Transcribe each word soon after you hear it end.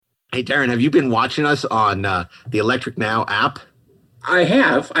Hey, Darren, have you been watching us on the Electric Now app? I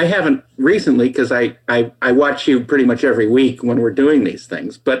have. I haven't recently because I watch you pretty much every week when we're doing these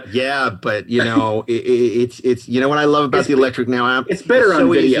things. But Yeah, but it's what I love about it's the Electric Now app. it's better It's on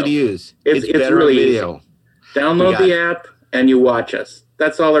so easy video. to use. It's It's it's better on really easy. video. We Download got the app and you watch us.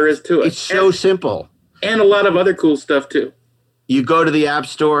 That's all there is to it. it's so simple. And a lot of other cool stuff too. You go to the app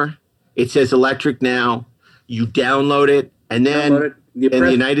store. It says Electric Now. You download it, and then Download it. You in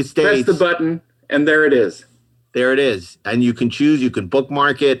the United press States, the button, and there it is. there it is. And you can choose, you can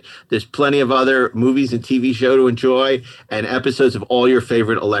bookmark it. There's plenty of other movies and TV show to enjoy and episodes of all your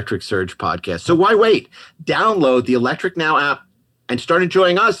favorite Electric Surge podcasts. So why wait? Download the Electric Now app and start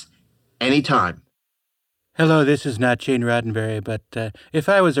enjoying us anytime. Hello, this is not Gene Roddenberry, but if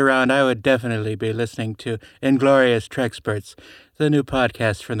I was around, I would definitely be listening to Inglorious Trexperts, the new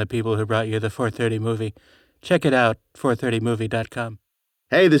podcast from the people who brought you the 430 movie. Check it out, 430movie.com.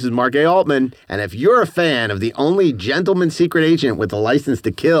 Hey, this is Mark A. Altman, and if you're a fan of the only gentleman secret agent with a license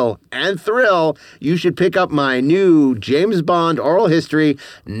to kill and thrill, you should pick up my new James Bond oral history,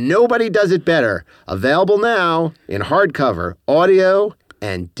 Nobody Does It Better, available now in hardcover, audio,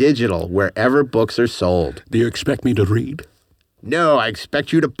 and digital, wherever books are sold. Do you expect me to read? No, I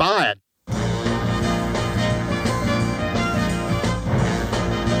expect you to buy it.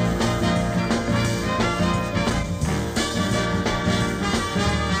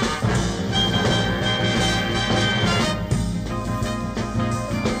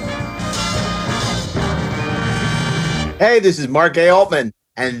 Hey, this is Mark A. Altman,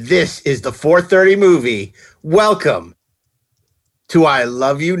 and this is the 430 movie. Welcome to I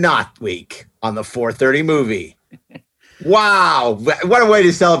Love You Not Week on the 430 movie. Wow, what a way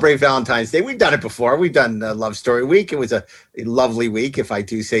to celebrate Valentine's Day. We've done it before. We've done Love Story Week. It was a lovely week, if I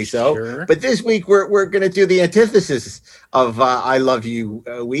do say so. Sure. But this week, we're going to do the antithesis of I Love You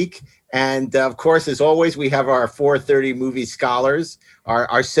Week. And, of course, as always, we have our 430 movie scholars, our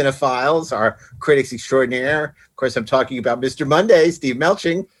cinephiles, our critics extraordinaire. Of course, I'm talking about Mr. Monday, Steve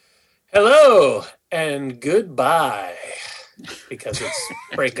Melching. Hello and goodbye, because it's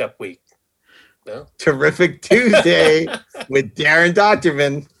breakup week. No? Terrific Tuesday with Darren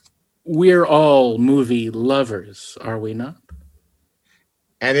Doctorman. We're all movie lovers, are we not?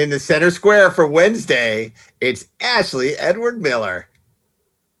 And in the center square for Wednesday, it's Ashley Edward Miller.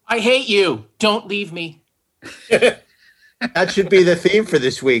 I hate you. Don't leave me. That should be the theme for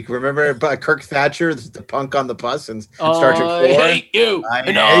this week. Remember Kirk Thatcher, the punk on the bus in Star Trek 4? I hate you. I and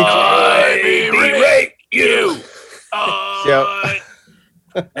hate I berate you.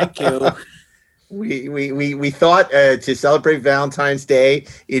 Thank you. We thought to celebrate Valentine's Day,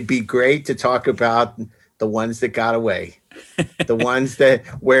 it'd be great to talk about the ones that got away. The ones that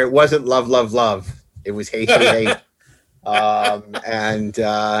where it wasn't love, love, love. It was hate, hate, hate. I'm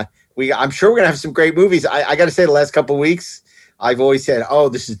sure we're gonna have some great movies. I got to say, the last couple of weeks, I've always said, "Oh,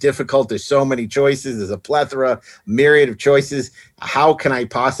 this is difficult. There's so many choices. There's a plethora, myriad of choices. How can I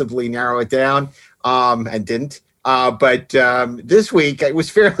possibly narrow it down?" And didn't. But this week it was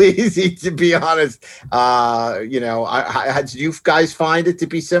fairly easy, to be honest. Did you guys find it to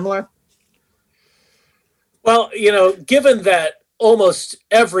be similar? Well, given that almost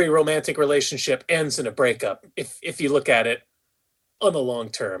every romantic relationship ends in a breakup, if you look at it on the long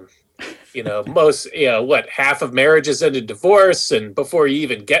term, half of marriages end in divorce, and before you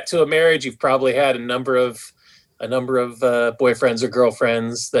even get to a marriage, you've probably had a number of boyfriends or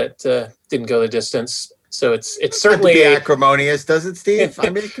girlfriends that didn't go the distance. So it's certainly be acrimonious, does it, Steve? I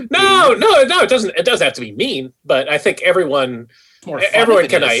mean, no, it doesn't. It doesn't have to be mean, but I think everyone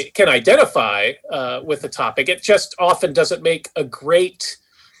can identify with the topic. It just often doesn't make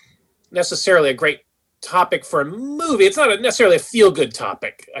necessarily a great topic for a movie. It's not necessarily a feel-good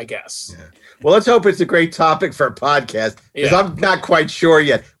topic, I guess. Yeah. Well, let's hope it's a great topic for a podcast, because I'm not quite sure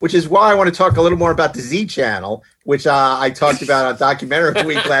yet, which is why I want to talk a little more about the Z Channel, which I talked about on Documentary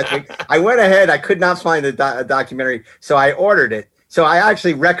Week last week. I went ahead. I could not find a documentary, so I ordered it. So I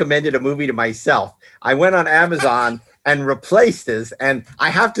actually recommended a movie to myself. I went on Amazon and replaced this, and I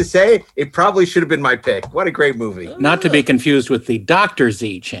have to say, it probably should have been my pick. What a great movie. Not to be confused with the Dr.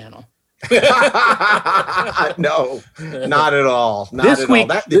 Z Channel. No, not at all.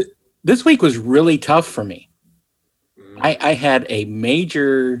 This week was really tough for me. I had a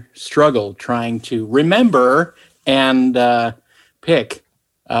major struggle trying to remember and pick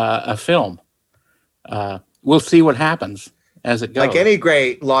a film. We'll see what happens as it goes. Like any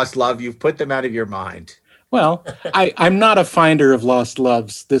great lost love, you've put them out of your mind. Well, I'm not a finder of lost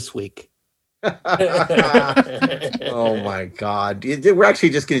loves this week. Oh my God. We're actually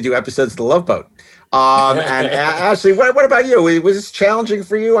just going to do episodes of The Love Boat. And Ashley, what about you? Was this challenging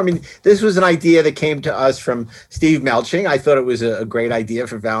for you? I mean, this was an idea that came to us from Steve Melching. I thought it was a great idea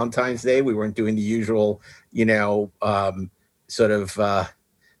for Valentine's Day. We weren't doing the usual, sort of.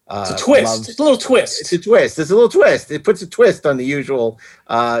 It's a twist. It's a little twist. It's a twist. It's a little twist. It puts a twist on the usual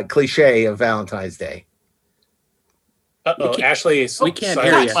cliche of Valentine's Day. Ashley, we can't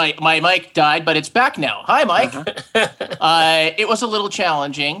hear you. My mic died, but it's back now. Hi, Mike. It was a little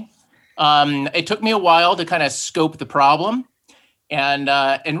challenging. It took me a while to kind of scope the problem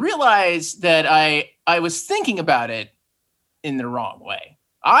and realize that I was thinking about it in the wrong way.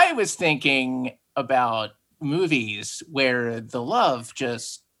 I was thinking about movies where the love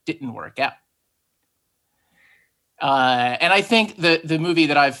just didn't work out. And I think the movie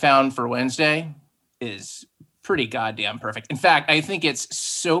that I've found for Wednesday is pretty goddamn perfect. In fact, I think it's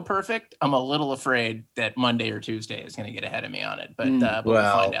so perfect, I'm a little afraid that Monday or Tuesday is going to get ahead of me on it. But we'll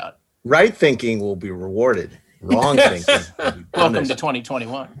find out. Right thinking will be rewarded. Wrong thinking will be Welcome to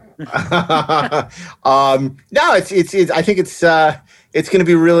 2021. No, it's. I think it's going to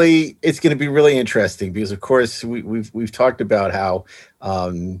be really. It's going to be really interesting because, of course, we've talked about how,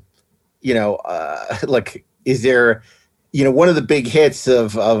 look, is there. One of the big hits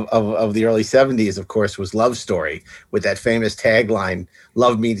of the early 70s, of course, was Love Story with that famous tagline,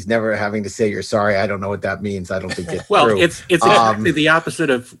 "Love means never having to say you're sorry." I don't know what that means. I don't think it's true. It's exactly the opposite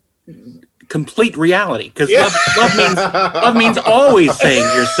of complete reality, because love means always saying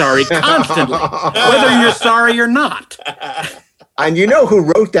you're sorry constantly, whether you're sorry or not. And you know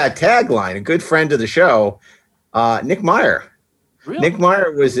who wrote that tagline? A good friend of the show, Nick Meyer. Really? Nick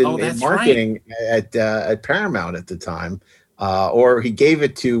Meyer was in marketing at Paramount at the time, or he gave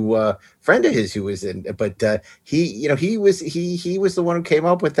it to a friend of his who was in. But he was the one who came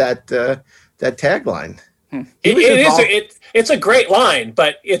up with that tagline. It's a great line,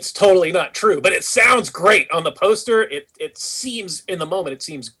 but it's totally not true. But it sounds great on the poster. It seems in the moment it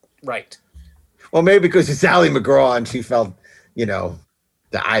seems right. Well, maybe because it's Ally McGraw and she felt,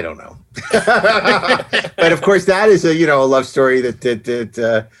 I don't know. But of course, that is a love story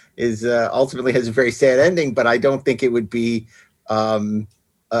that is ultimately has a very sad ending. But I don't think it would be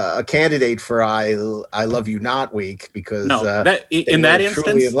a candidate for "I Love You Not" week because in that instance,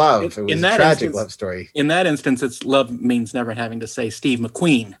 truly in love. It was a tragic love story. In that instance, it's love means never having to say Steve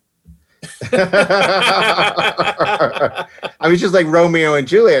McQueen. I mean, just like Romeo and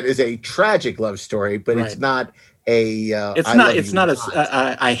Juliet is a tragic love story, but it's not a. It's not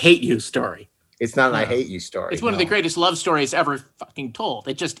a I hate you story. It's not an I hate you story. It's one of the greatest love stories ever fucking told.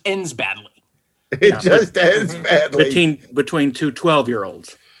 It just ends badly. It just ends badly between two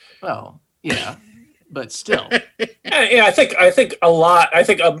 12-year-olds. Well, yeah, but still. Yeah, I think a lot. I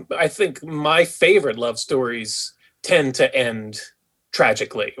think my favorite love stories tend to end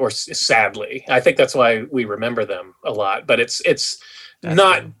tragically or sadly. I think that's why we remember them a lot. But it's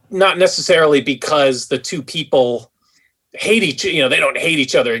not necessarily because the two people hate they don't hate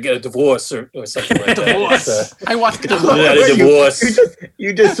each other and get a divorce or something like that. Divorce. I watched divorce.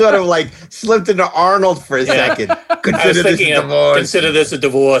 You just sort of like slipped into Arnold for a second. Consider this a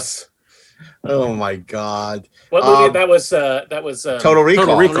divorce. Oh my God! What movie that was? Total Recall.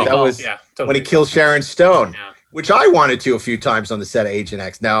 Total Recall. That was when he killed Sharon Stone. Yeah. Which I wanted to a few times on the set of Agent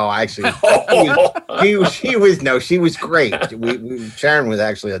X. No, actually, she was great. Sharon was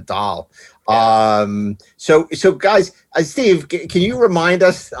actually a doll. So guys, Steve, can you remind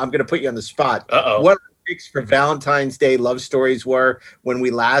us? I'm going to put you on the spot. What picks for Valentine's Day love stories were when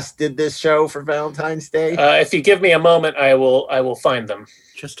we last did this show for Valentine's Day? If you give me a moment, I will find them.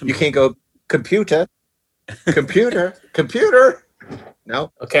 Just you can't go computer.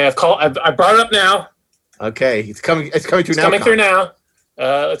 No. Okay, I brought it up now. Okay, it's coming through now. It's coming through now.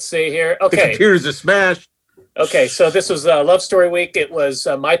 Let's see here. Okay. The computers are smashed. Okay, so this was Love Story Week. It was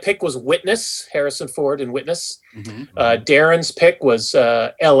my pick was Witness, Harrison Ford in Witness. Mm-hmm. Darren's pick was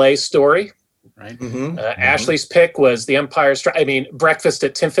L.A. Story. Right. Mm-hmm. Ashley's pick was The Empire Breakfast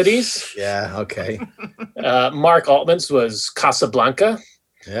at Tiffany's. Yeah. Okay. Mark Altman's was Casablanca.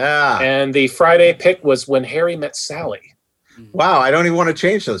 Yeah. And the Friday pick was When Harry Met Sally. Wow, I don't even want to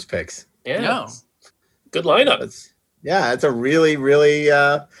change those picks. Yeah. No. Good lineup. It's a really, really,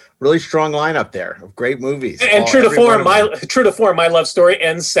 really strong lineup there of great movies. And true to form, my love story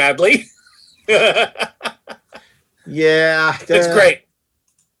ends sadly. Yeah, it's great.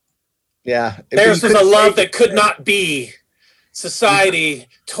 Yeah, theirs was a love that could not be. Society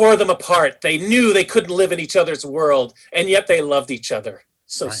tore them apart. They knew they couldn't live in each other's world, and yet they loved each other.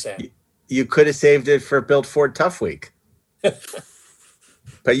 So sad. You could have saved it for Built Ford Tough Week.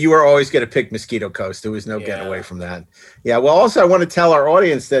 But you were always going to pick Mosquito Coast. There was no getting away from that. Yeah. Well, also, I want to tell our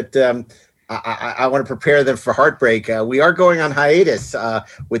audience that I want to prepare them for heartbreak. We are going on hiatus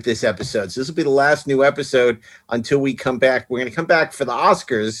with this episode. So this will be the last new episode until we come back. We're going to come back for the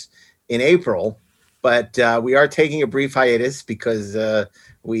Oscars in April, but we are taking a brief hiatus because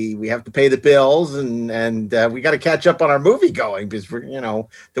we have to pay the bills and we got to catch up on our movie going because we're,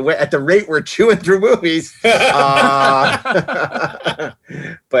 at the rate we're chewing through movies.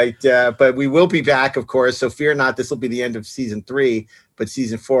 But we will be back, of course. So fear not. This will be the end of season 3, but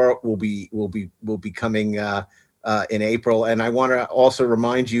season 4 will be coming in April. And I want to also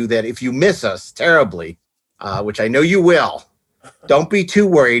remind you that if you miss us terribly, which I know you will, don't be too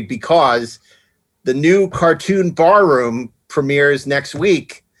worried because the new Cartoon Barroom premieres next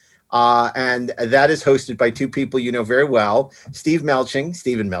week. And that is hosted by 2 people you know very well, Stephen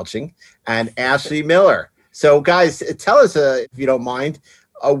Melching, and Ashley Miller. So guys, tell us, if you don't mind,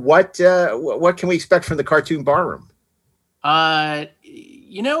 what can we expect from the Cartoon Barroom? We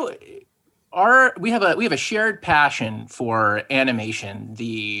have a shared passion for animation.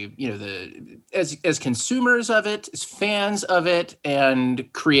 As consumers of it, as fans of it,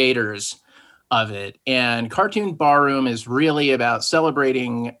 and creators of it. And Cartoon Barroom is really about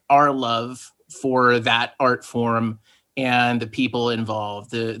celebrating our love for that art form and the people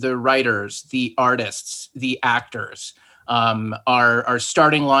involved, the writers, the artists, the actors. Our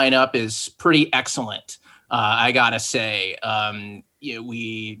starting lineup is pretty excellent. I gotta say,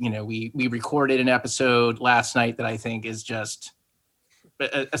 we recorded an episode last night that I think is just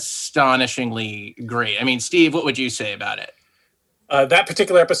astonishingly great. I mean, Steve, what would you say about it? That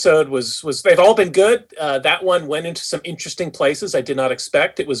particular episode was they've all been good. That one went into some interesting places I did not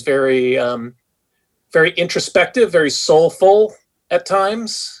expect. It was very, very introspective, very soulful at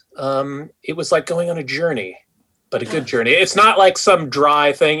times. It was like going on a journey, but a good journey. It's not like some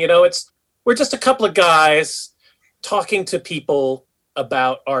dry thing, we're just a couple of guys talking to people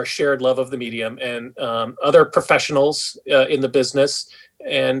about our shared love of the medium and other professionals in the business.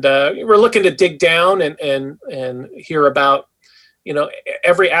 And we're looking to dig down and hear about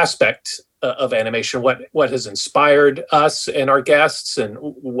every aspect of animation, what has inspired us and our guests and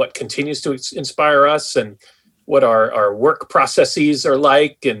what continues to inspire us and what our work processes are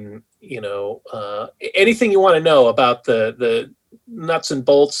like. And, anything you want to know about the nuts and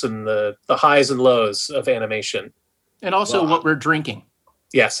bolts and the highs and lows of animation. And also what we're drinking.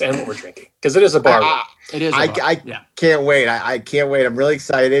 Yes, and what we're drinking, because it is a bar. It is. I can't wait. I can't wait. I'm really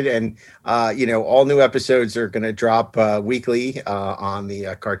excited, and all new episodes are going to drop weekly on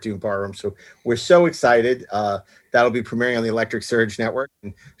the Cartoon Barroom. So we're so excited. That'll be premiering on the Electric Surge Network,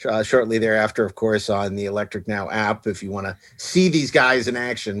 and shortly thereafter, of course, on the Electric Now app. If you want to see these guys in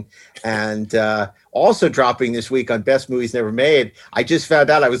action, and also dropping this week on Best Movies Never Made. I just found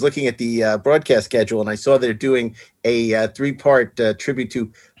out. I was looking at the broadcast schedule, and I saw they're doing a 3-part tribute to.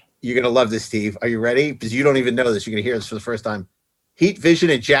 You're going to love this, Steve. Are you ready? Because you don't even know this. You're going to hear this for the first time. Heat, Vision,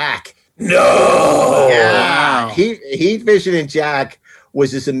 and Jack. No! Yeah. Wow. Heat, Vision, and Jack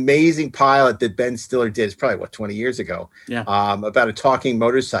was this amazing pilot that Ben Stiller did. It's probably, 20 years ago? Yeah. About a talking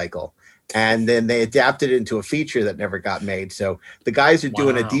motorcycle. And then they adapted it into a feature that never got made. So the guys are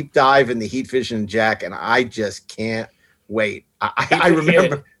doing a deep dive in the Heat, Vision, and Jack, and I just can't wait. I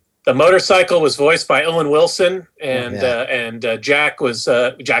remember... The motorcycle was voiced by Owen Wilson, and Jack was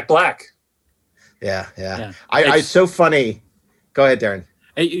Jack Black. Yeah. It's so funny. Go ahead, Darren.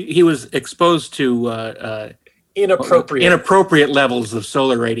 He was exposed to inappropriate levels of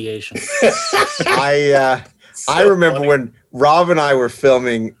solar radiation. I remember when Rob and I were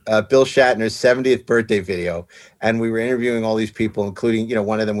filming Bill Shatner's 70th birthday video, and we were interviewing all these people, including,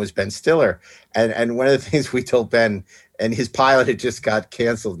 one of them was Ben Stiller. And one of the things we told Ben, and his pilot had just got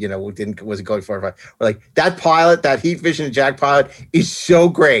canceled, wasn't going far. We're like, that pilot, that Heat, Vision, and Jack pilot is so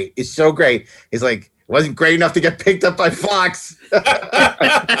great. It's so great. He's like, it wasn't great enough to get picked up by Fox.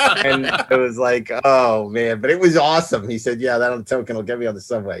 And it was like, oh man, but it was awesome. He said, yeah, that token will get me on the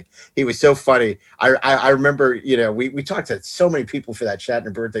subway. He was so funny. I remember, we talked to so many people for that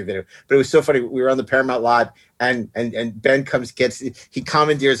Shatner birthday video, but it was so funny. We were on the Paramount lot and Ben he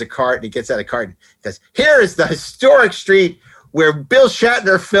commandeers a cart and he gets out a cart and he goes, here is the historic street where Bill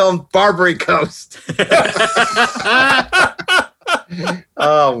Shatner filmed Barbary Coast.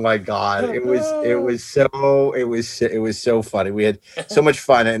 Oh my God. It was so funny. We had so much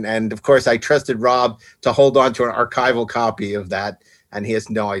fun. And of course I trusted Rob to hold on to an archival copy of that. And he has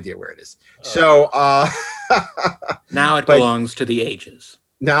no idea where it is. So now it belongs to the ages.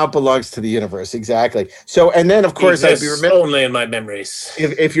 Now it belongs to the universe. Exactly. So, and then of course I'd be remiss only in my memories.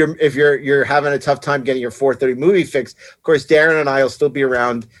 If you're having a tough time getting your 4:30 movie fix, of course, Darren and I will still be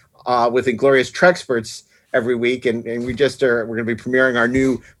around with Inglorious Trexperts every week, and we're going to be premiering our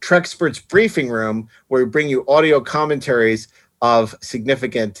new Trexperts briefing room, where we bring you audio commentaries of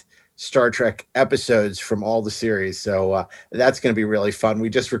significant Star Trek episodes from all the series. So that's going to be really fun. We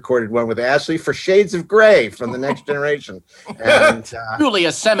just recorded one with Ashley for Shades of Grey from The Next Generation, and truly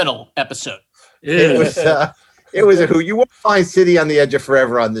a seminal episode. It was a who. You won't find City on the Edge of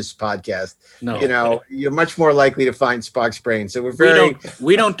Forever on this podcast. No, you're much more likely to find Spock's brain. So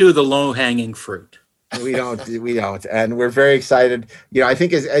we don't do the low hanging fruit. We don't, and we're very excited. I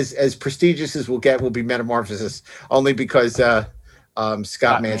think as prestigious as we'll get will be Metamorphosis, only because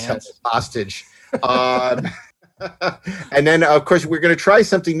Scott Mance held us hostage. And then, of course, we're going to try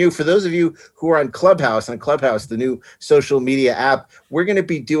something new. For those of you who are on Clubhouse, the new social media app, we're going to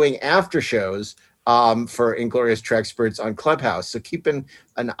be doing after shows for Inglorious Trexperts on Clubhouse. So keep an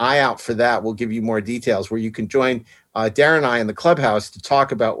eye out for that. We'll give you more details where you can join Darren and I in the Clubhouse to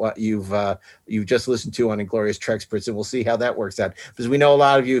talk about what you've just listened to on Inglorious Trexperts, and we'll see how that works out. Because we know a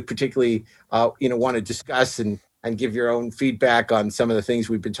lot of you particularly want to discuss and give your own feedback on some of the things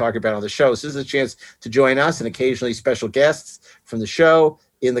we've been talking about on the show. So this is a chance to join us and occasionally special guests from the show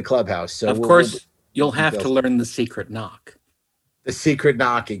in the Clubhouse. So of course, you'll have to learn the secret knock. The secret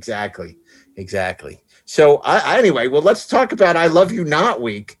knock, exactly. So anyway, well, let's talk about I Love You Not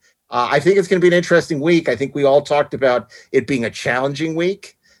week. I think it's going to be an interesting week. I think we all talked about it being a challenging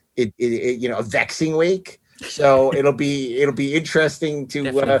week, a vexing week. So it'll be interesting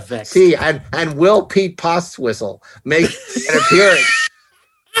to see. And will Pete Postwhistle make an appearance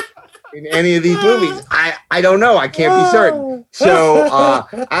in any of these movies? I don't know. I can't be certain. So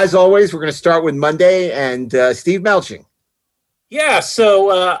as always, we're going to start with Monday and Steve Melching. Yeah.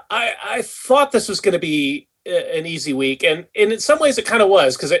 So I thought this was going to be an easy week, and in some ways it kind of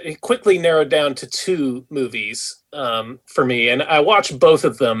was, because it quickly narrowed down to two movies for me, and I watched both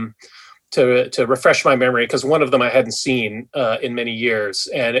of them to refresh my memory, because one of them I hadn't seen in many years,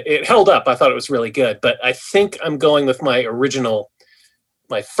 and it held up. I thought it was really good, but I think I'm going with my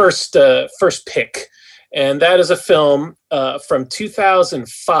first pick, and that is a film from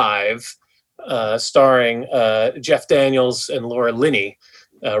 2005 starring Jeff Daniels and Laura Linney,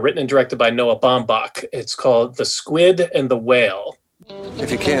 written and directed by Noah Baumbach. It's called The Squid and the Whale.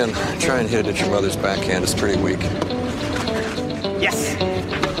 If you can, try and hit it at your mother's backhand. It's pretty weak. Yes.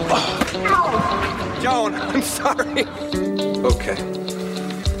 Joan, I'm sorry. Okay.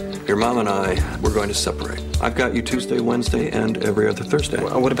 Your mom and I, we're going to separate. I've got you Tuesday, Wednesday, and every other Thursday.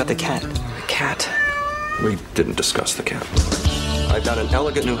 Well, what about the cat? The cat? We didn't discuss the cat. I've got an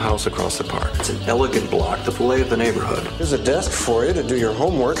elegant new house across the park. It's an elegant block, the filet of the neighborhood. There's a desk for you to do your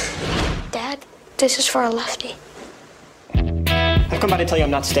homework. Dad, this is for a lefty. I've come by to tell you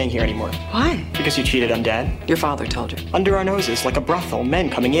I'm not staying here anymore. Why? Because you cheated on Dad. Your father told you. Under our noses, like a brothel, men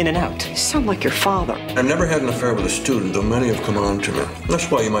coming in and out. You sound like your father. I've never had an affair with a student, though many have come on to me. That's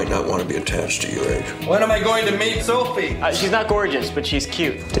why you might not want to be attached to your age. When am I going to meet Sophie? She's not gorgeous, but she's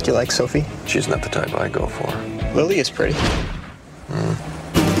cute. Did you like Sophie? She's not the type I go for. Lily is pretty.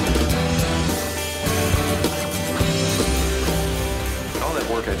 All that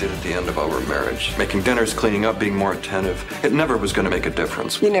work I did at the end of our marriage, making dinners, cleaning up, being more attentive, it never was going to make a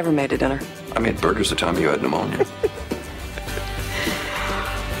difference. You never made a dinner. I made burgers the time you had pneumonia.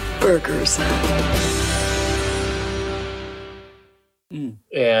 Burgers.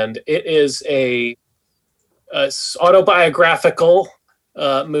 And it is a autobiographical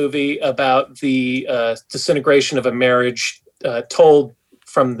movie about the disintegration of a marriage, told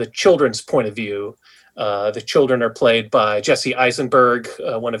from the children's point of view. The children are played by Jesse Eisenberg,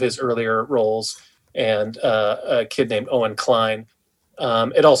 one of his earlier roles, and a kid named Owen Klein.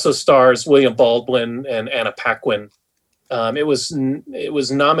 It also stars William Baldwin and Anna Paquin. It was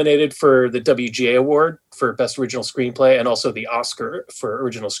nominated for the WGA Award for Best Original Screenplay and also the Oscar for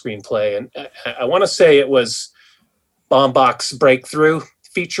Original Screenplay. And I want to say it was Baumbach's breakthrough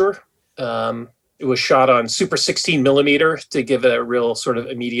feature. It was shot on Super 16 millimeter to give it a real sort of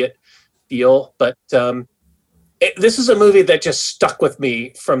immediate feel. But this is a movie that just stuck with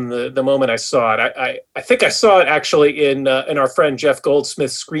me from the moment I saw it. I think I saw it actually in our friend Jeff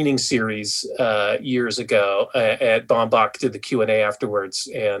Goldsmith's screening series years ago. At Baumbach did the Q&A afterwards,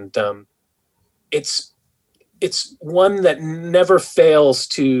 and it's one that never fails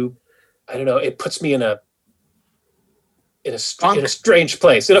to, I don't know, it puts me in a strange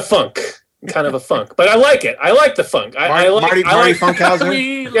place, in a funk. Kind of a funk, but I like it. I like the funk. Marty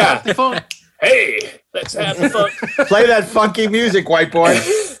Funkhauser. Yeah, the funk. Hey, let's have the funk. Play that funky music, white boy.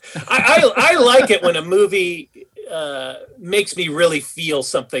 I like it when a movie makes me really feel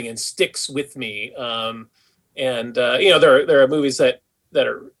something and sticks with me. There are movies that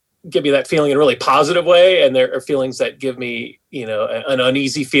are give me that feeling in a really positive way, and there are feelings that give me, an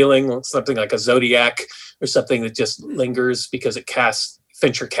uneasy feeling, something like a Zodiac or something that just lingers because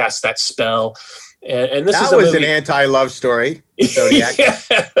Fincher casts that spell. And this is an anti-love story. Zodiac.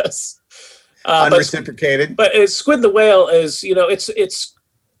 Yes. Unreciprocated. But Squid the Whale is,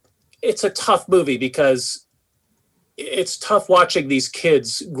 it's a tough movie because it's tough watching these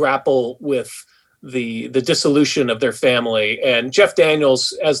kids grapple with the dissolution of their family. And Jeff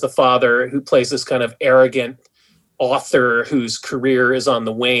Daniels as the father, who plays this kind of arrogant author whose career is on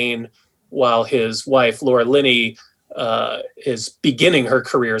the wane, while his wife, Laura Linney, is beginning her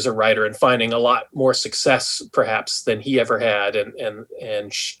career as a writer and finding a lot more success perhaps than he ever had.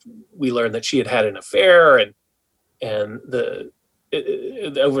 And we learned that she had an affair, and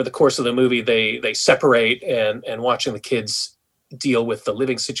over the course of the movie, they separate, and watching the kids deal with the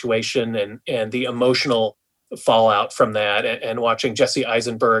living situation and the emotional fallout from that, and watching Jesse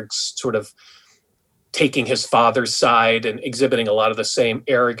Eisenberg's sort of taking his father's side and exhibiting a lot of the same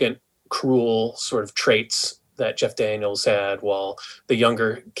arrogant, cruel sort of traits that Jeff Daniels had, while the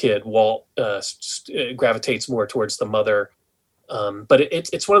younger kid, Walt, gravitates more towards the mother. But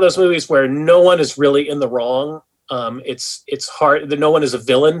it's one of those movies where no one is really in the wrong. It's hard. No one is a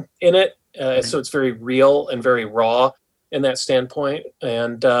villain in it. So it's very real and very raw in that standpoint.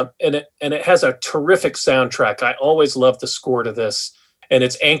 And it has a terrific soundtrack. I always love the score to this. And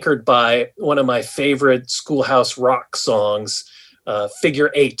it's anchored by one of my favorite Schoolhouse Rock songs,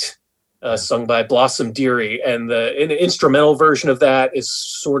 Figure 8, sung by Blossom Dearie. And an instrumental version of that is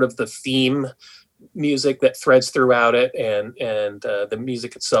sort of the theme music that threads throughout it. And the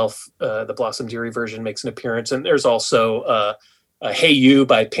music itself, the Blossom Dearie version, makes an appearance. And there's also Hey You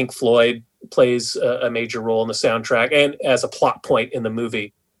by Pink Floyd plays a major role in the soundtrack and as a plot point in the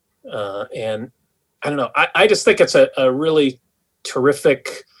movie. And I don't know, I just think it's a really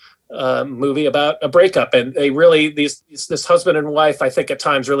terrific movie about a breakup, and they really, this husband and wife, I think at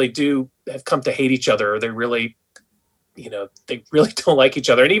times really do have come to hate each other. They really, they really don't like each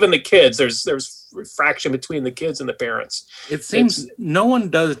other. And even the kids, there's fraction between the kids and the parents. It seems no one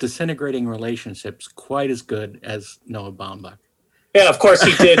does disintegrating relationships quite as good as Noah Baumbach. Yeah, of course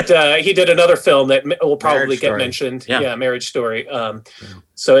he did. He did another film that will probably get mentioned. Yeah, Marriage Story.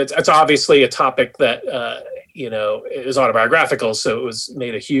 So it's obviously a topic that is autobiographical. So it was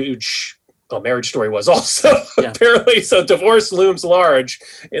made a huge. Well, Marriage Story was also apparently. So divorce looms large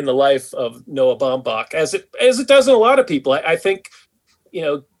in the life of Noah Baumbach, as it does in a lot of people. I think,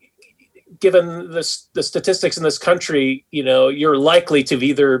 given the statistics in this country, you're likely to have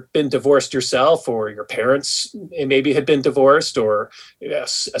either been divorced yourself, or your parents maybe had been divorced, or a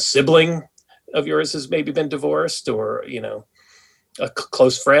sibling of yours has maybe been divorced, or,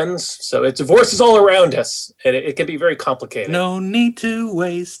 close friends. So divorce is all around us, and it can be very complicated. No need to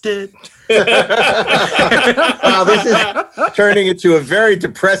waste it. Wow, this is turning into a very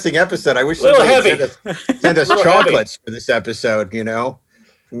depressing episode. I wish somebody send us chocolates for this episode,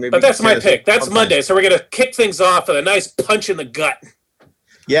 Maybe, but that's my pick. That's Monday. So we're going to kick things off with a nice punch in the gut.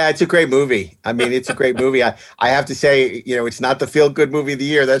 Yeah, it's a great movie. I mean, it's a great movie. I have to say, it's not the feel-good movie of the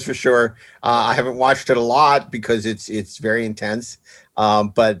year, that's for sure. I haven't watched it a lot because it's very intense.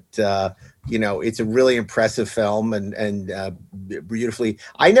 But it's a really impressive film and beautifully.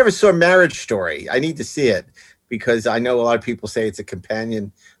 I never saw Marriage Story. I need to see it because I know a lot of people say it's a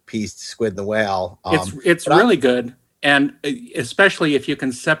companion piece to Squid and the Whale. It's really good. And especially if you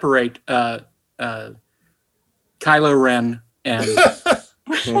can separate Kylo Ren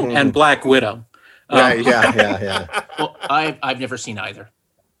and Black Widow. Yeah. Well, I've never seen either.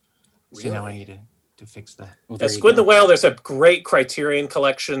 So now I need to fix that. Well, Squid the Whale, there's a great Criterion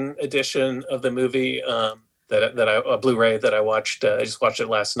Collection edition of the movie a Blu-ray that I watched. I just watched it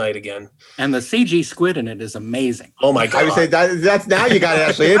last night again. And the CG squid in it is amazing. Oh my God! I would say that's now you got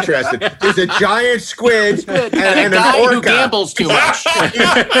actually interested. There's a giant squid and a guy an orca who gambles too much.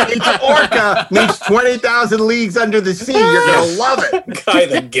 Each orca needs 20,000 leagues under the sea. You're gonna love it. Guy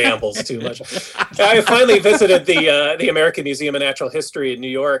that gambles too much. I finally visited the American Museum of Natural History in New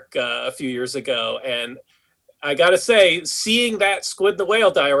York a few years ago, and I got to say, seeing that Squid the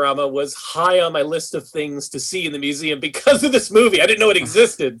Whale diorama was high on my list of things to see in the museum because of this movie. I didn't know it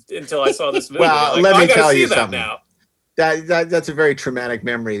existed until I saw this movie. Well, let me tell you something. Now. That's a very traumatic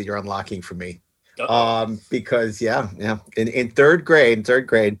memory that you're unlocking for me. Because in third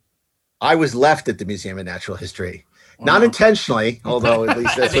grade, I was left at the Museum of Natural History. Wow. Not intentionally, although at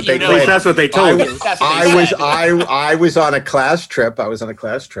least that's what they claimed. That's what they told me. I was on a class trip.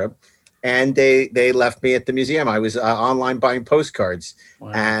 And they left me at the museum. I was online buying postcards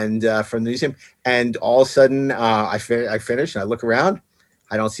and from the museum. And all of a sudden, I finished. And I look around.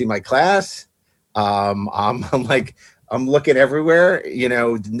 I don't see my class. I'm like, I'm looking everywhere,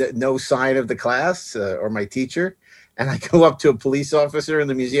 no sign of the class or my teacher. And I go up to a police officer in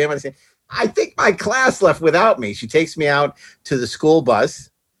the museum and I say, I think my class left without me. She takes me out to the school bus,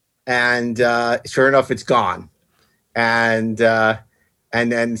 and sure enough, it's gone. And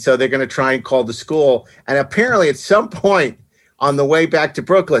then so they're going to try and call the school. And apparently at some point on the way back to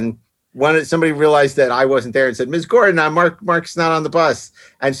Brooklyn, somebody realized that I wasn't there and said, Ms. Gordon, Mark's not on the bus.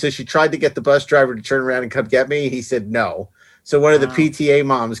 And so she tried to get the bus driver to turn around and come get me. He said no. So one of the PTA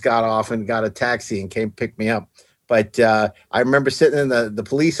moms got off and got a taxi and came pick me up. But I remember sitting in the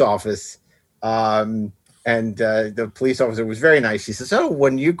police office, and the police officer was very nice. She says, "Oh,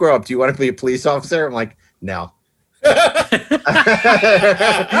 when you grow up, do you want to be a police officer?" I'm like, "No." But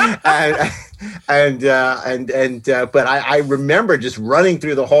I remember just running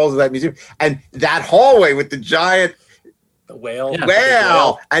through the halls of that museum and that hallway with the giant whale,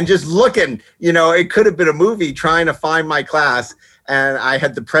 and just looking. It could have been a movie trying to find my class, and I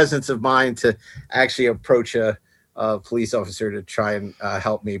had the presence of mind to actually approach a police officer to try and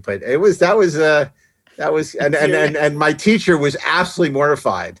help me. But that was and my teacher was absolutely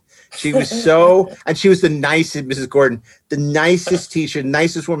mortified. She was and she was the nicest, Mrs. Gordon, the nicest teacher,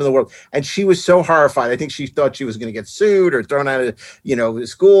 nicest woman in the world. And she was so horrified. I think she thought she was going to get sued or thrown out of,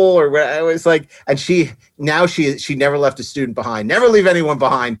 school or whatever. It was like, and she never left a student behind, never leave anyone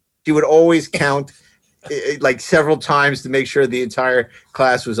behind. She would always count like several times to make sure the entire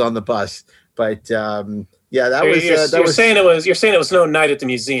class was on the bus. But that was, you're saying it was no night at the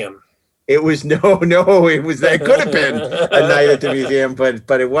museum. It was it could have been a night at the museum,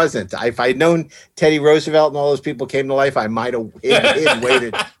 but it wasn't. If I'd known Teddy Roosevelt and all those people came to life, I might have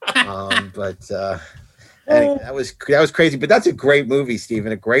waited. Anyway, that was crazy. But that's a great movie,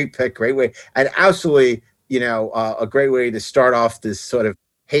 Stephen. A great pick, great way, and absolutely, a great way to start off this sort of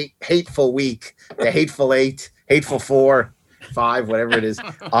hateful week, the Hateful Eight, Hateful 4, 5, whatever it is,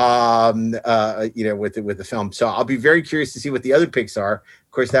 with the film. So I'll be very curious to see what the other picks are.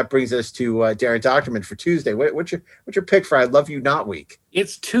 Of course, that brings us to Darren Doctorman for Tuesday. What's your pick for I Love You Not Week?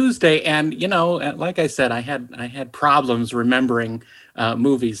 It's Tuesday, and like I said, I had problems remembering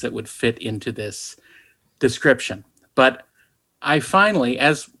movies that would fit into this description. But I finally,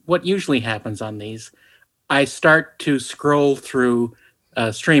 as what usually happens on these, I start to scroll through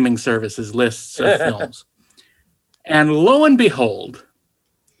streaming services lists of films. And lo and behold,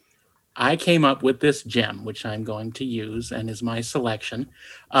 I came up with this gem, which I'm going to use and is my selection.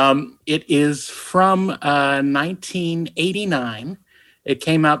 It is from 1989. It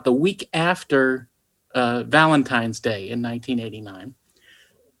came out the week after Valentine's Day in 1989.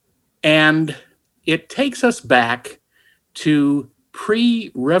 And it takes us back to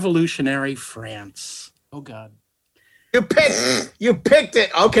pre-revolutionary France. Oh, God. You picked it.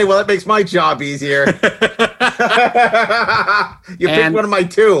 Okay, well, that makes my job easier. You picked one of my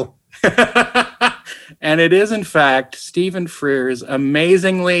two. And it is, in fact, Stephen Frears'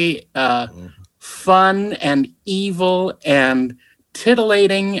 amazingly fun and evil and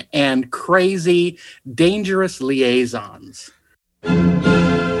titillating and crazy Dangerous Liaisons.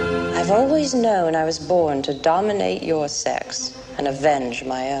 I've always known I was born to dominate your sex and avenge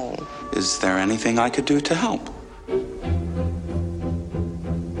my own. Is there anything I could do to help?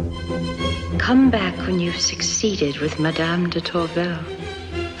 Come back when you've succeeded with Madame de Tourvel.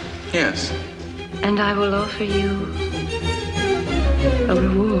 Yes. And I will offer you a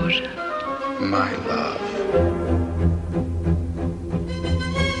reward. My love.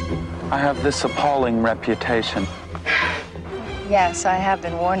 I have this appalling reputation. Yes, I have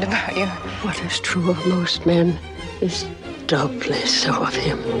been warned about you. What is true of most men is doubly so of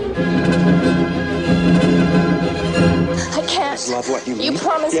him. I can't. Love what you mean? You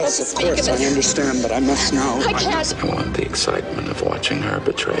promised yes, not to speak of it. Yes, of course, I understand, but I must know. I can't. I want the excitement of watching her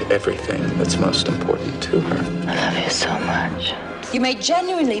betray everything that's most important to her. I love you so much. You may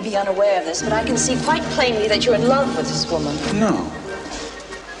genuinely be unaware of this, but I can see quite plainly that you're in love with this woman. No,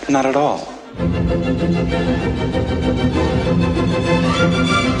 not at all.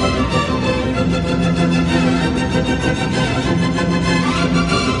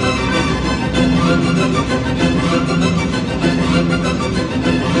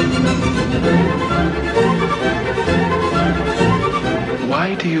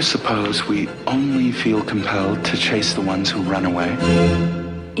 Why do you suppose we only feel compelled to chase the ones who run away?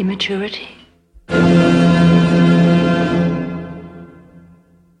 Immaturity.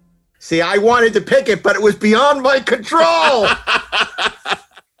 See, I wanted to pick it, but it was beyond my control.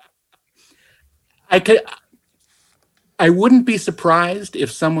 I wouldn't be surprised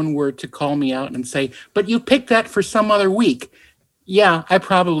if someone were to call me out and say, but you picked that for some other week. Yeah, I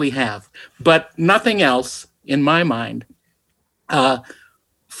probably have. But nothing else, in my mind,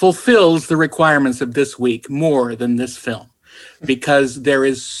 fulfills the requirements of this week more than this film. Because there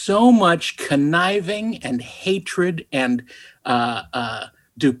is so much conniving and hatred and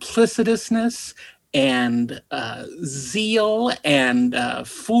duplicitousness and zeal and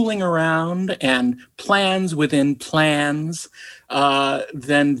fooling around and plans within plans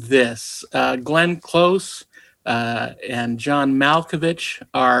than this. Glenn Close and John Malkovich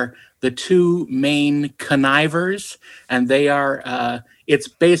are the two main connivers, and they are it's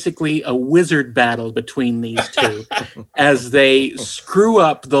basically a wizard battle between these two as they screw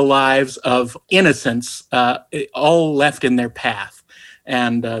up the lives of innocents all left in their path.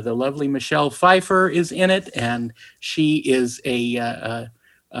 And the lovely Michelle Pfeiffer is in it, and she is a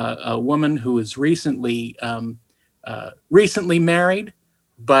woman who is recently married,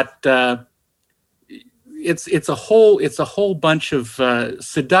 but it's a whole bunch of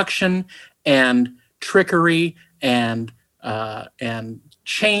seduction and trickery and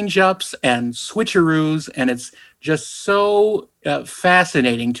change-ups and switcheroos, and it's just so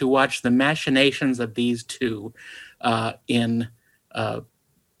fascinating to watch the machinations of these two in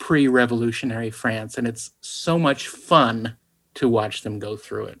pre-revolutionary France, and it's so much fun to watch them go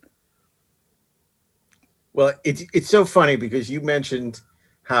through it. Well, it's so funny because you mentioned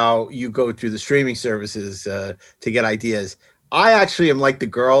how you go through the streaming services to get ideas. I actually am like the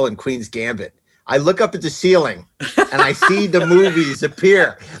girl in Queen's Gambit. I look up at the ceiling and I see the movies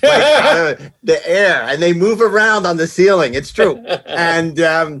appear like out of the air, and they move around on the ceiling. It's true. And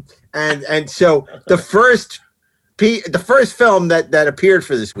so the first film that appeared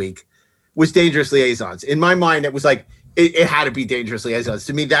for this week was Dangerous Liaisons. In my mind, it was like it had to be Dangerous Liaisons.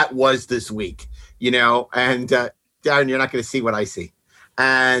 To me, that was this week, you know. And Darren, you're not going to see what I see.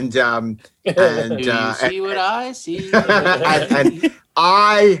 And Do you see what I see? and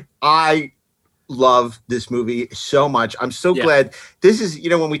I love this movie so much. I'm so glad this is, you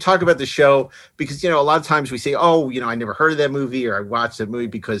know, when we talk about the show, because, you know, a lot of times we say, oh, you know, I never heard of that movie, or I watched that movie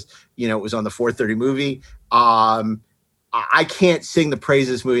because, you know, it was on the 4:30 movie. I can't sing the praises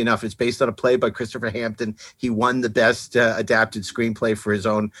of this movie enough. It's based on a play by Christopher Hampton. He won the best adapted screenplay for his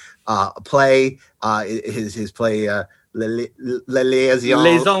own play. His play, Liaisons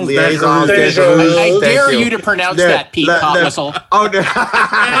Dangereuses. I dare you to pronounce that, Pete Cotwhistle. Oh no!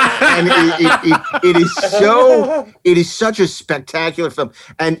 And it is such a spectacular film,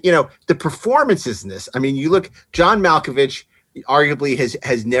 and you know the performances in this. I mean, you look, John Malkovich arguably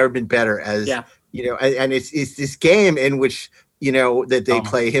has never been better as you know, and it's this game in which you know that they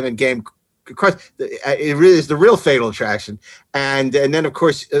play him in game. Of course, it really is the real fatal attraction, and then of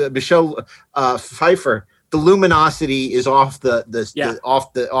course Michelle Pfeiffer. The luminosity is off the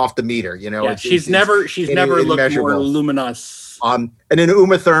meter, you know. Yeah, she's never looked more luminous. And then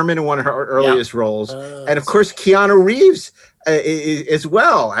Uma Thurman in one of her earliest roles, and of course Keanu Reeves as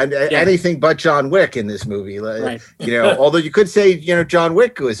well, and anything but John Wick in this movie. Right. You know, although you could say, you know, John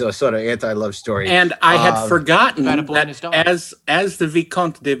Wick was a sort of anti-love story. And I had forgotten that as the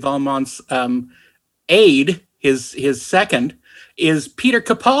Vicomte de Valmont's aide, his second. Is Peter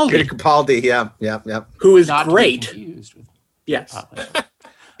Capaldi. Peter Capaldi, yeah. Who is great. Yes.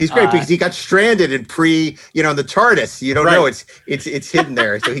 He's great because he got stranded in you know, the TARDIS. You don't know it's hidden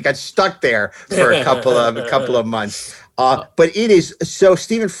there. So he got stuck there for a couple of months. But it is so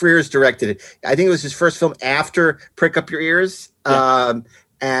Stephen Frears directed it. I think it was his first film after Prick Up Your Ears. And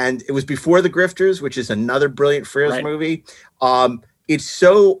it was before The Grifters, which is another brilliant Frears movie. It's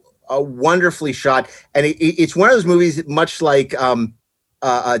so wonderfully shot, and it's one of those movies much like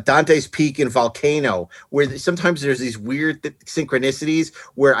Dante's Peak and Volcano, where sometimes there's these weird synchronicities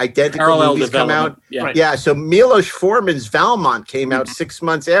where identical movies come out. So Milos Forman's Valmont came out 6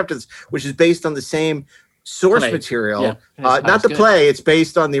 months after this, which is based on the same source material. Not the play, it's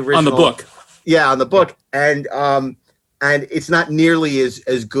based on the original. On the book. Yeah, on the book. And it's not nearly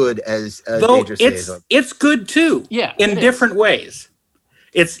as good as Dangerous Liaison. It's good too. Yeah. In different ways.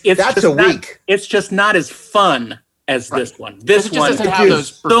 It's just not as fun as this one. This one is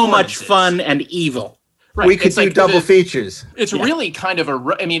so much fun and evil. Right. We could do double features. It's really kind of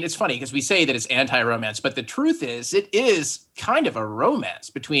I mean, it's funny because we say that it's anti-romance, but the truth is it is kind of a romance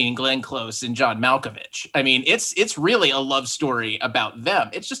between Glenn Close and John Malkovich. I mean, it's really a love story about them.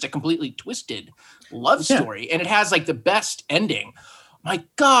 It's just a completely twisted love story. And it has like the best ending. My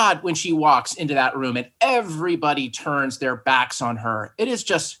God, when she walks into that room and everybody turns their backs on her, it is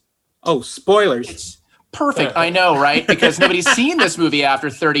just... Oh, spoilers. It's perfect. I know, right? Because nobody's seen this movie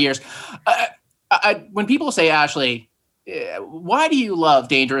after 30 years. When people say, Ashley, why do you love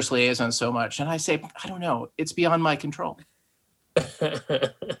Dangerous Liaison so much? And I say, I don't know. It's beyond my control.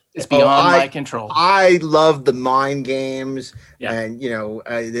 It's beyond my control. I love the mind games and,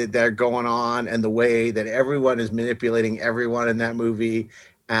 they're going on and the way that everyone is manipulating everyone in that movie.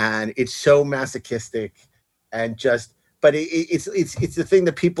 And it's so masochistic and but it's the thing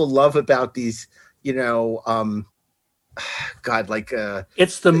that people love about these, it's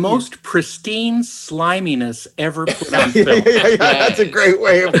the most pristine sliminess ever put on film. That's a great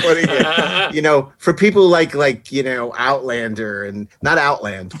way of putting it. For people like Outlander and not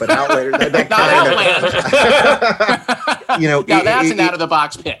Outland, but Outlander. That Outland. Now that's an out of the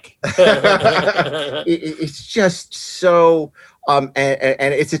box pick. It's just so. And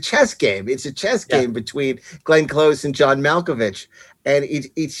it's a chess game. It's a chess game between Glenn Close and John Malkovich, and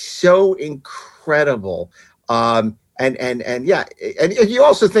it's so incredible. And you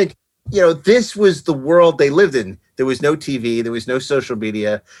also think, this was the world they lived in. There was no TV, there was no social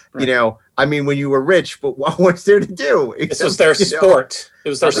media. Right. When you were rich, but what was there to do? This was their sport. It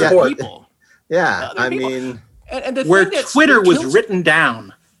was their sport. People. Yeah, and the where Twitter was written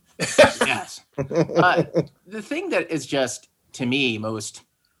down. Yes. The thing that is just, to me, most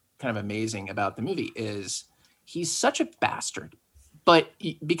kind of amazing about the movie is he's such a bastard. But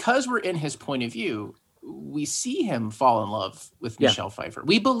because we're in his point of view, we see him fall in love with Michelle Pfeiffer.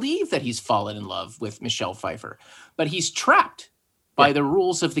 We believe that he's fallen in love with Michelle Pfeiffer, but he's trapped by the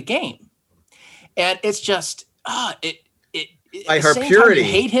rules of the game. And it's just, by her purity. You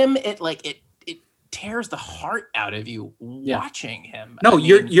hate him. It tears the heart out of you watching him. No,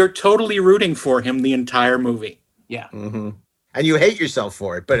 you're totally rooting for him the entire movie. Yeah. Mm-hmm. And you hate yourself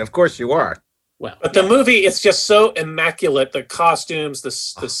for it, but of course you are. Well, but the movie, it's just so immaculate. The costumes, the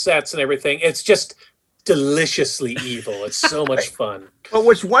sets and everything. It's just deliciously evil. It's so much fun. But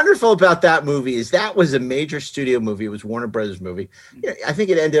what's wonderful about that movie is that was a major studio movie. It was Warner Brothers movie. I think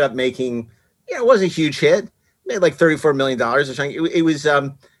it ended up making, it wasn't a huge hit. It made like $34 million or something.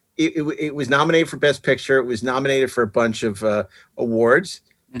 It was nominated for Best Picture. It was nominated for a bunch of awards.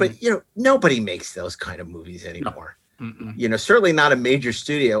 But nobody makes those kind of movies anymore. No. Certainly not a major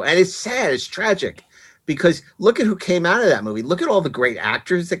studio. And it's sad. It's tragic. Because look at who came out of that movie. Look at all the great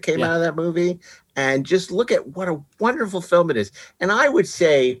actors that came out of that movie. And just look at what a wonderful film it is. And I would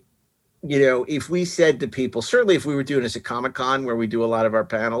say, if we said to people, certainly if we were doing this at Comic-Con where we do a lot of our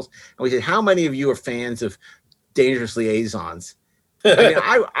panels, and we said, how many of you are fans of Dangerous Liaisons?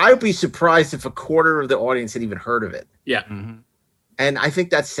 I would be surprised if a quarter of the audience had even heard of it. Yeah. Mm-hmm. And I think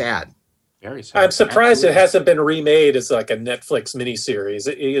that's sad. Very sad. I'm surprised it hasn't been remade as like a Netflix miniseries.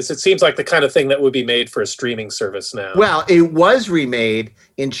 It seems like the kind of thing that would be made for a streaming service now. Well, it was remade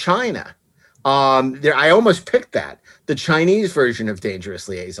in China. I almost picked that. The Chinese version of Dangerous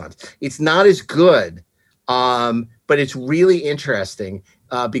Liaisons. It's not as good, but it's really interesting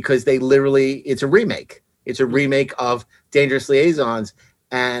because it's a remake. It's a remake of Dangerous Liaisons.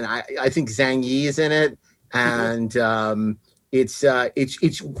 And I think Zhang Yi is in it. And it's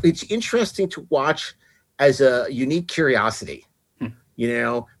interesting to watch as a unique curiosity,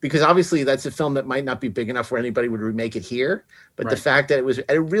 because obviously that's a film that might not be big enough where anybody would remake it here. But the fact that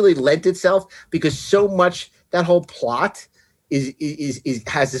it really lent itself because so much that whole plot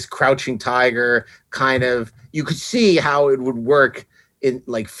has this crouching tiger kind of, you could see how it would work in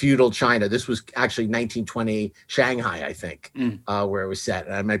like feudal China. This was actually 1920 Shanghai, I think, where it was set.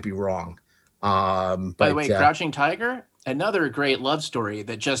 And I might be wrong. By the way, Crouching Tiger, another great love story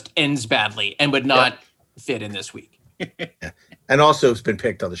that just ends badly and would not fit in this week. And also it's been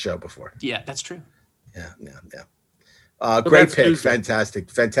picked on the show before. Yeah, that's true. Yeah. Great pick.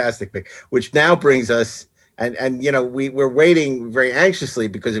 Fantastic pick. Which now brings us, and we're waiting very anxiously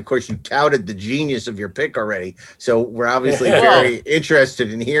because of course you touted the genius of your pick already. So we're obviously very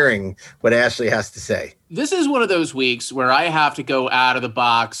interested in hearing what Ashley has to say. This is one of those weeks where I have to go out of the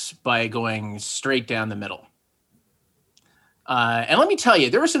box by going straight down the middle. And let me tell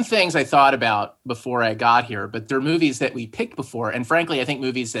you, there were some things I thought about before I got here, but they're movies that we picked before. And frankly, I think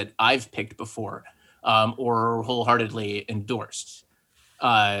movies that I've picked before or wholeheartedly endorsed.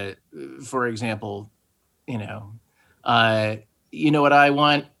 For example, you know what I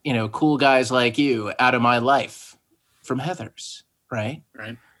want? Cool guys like you out of my life from Heathers, right?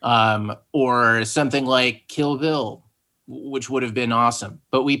 Right. Or something like Kill Bill, which would have been awesome,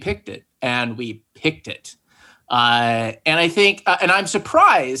 but we picked it. And I think, and I'm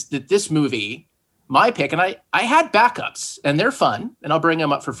surprised that this movie, my pick, and I had backups, and they're fun, and I'll bring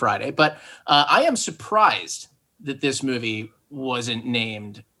them up for Friday, but I am surprised that this movie wasn't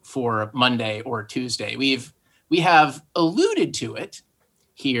named for Monday or Tuesday. We have alluded to it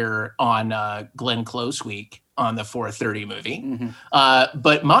here on Glenn Close Week on the 4:30 movie,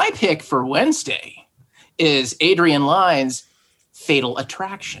 but my pick for Wednesday is Adrian Lyne's Fatal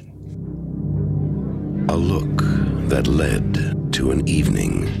Attraction. A look that led to an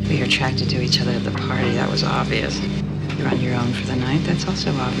evening. We were attracted to each other at the party. That was obvious. You're on your own for the night. That's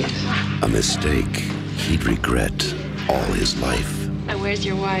also obvious. A mistake he'd regret all his life. Now, where's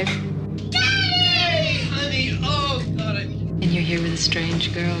your wife? Daddy! Honey, oh, God. And you're here with a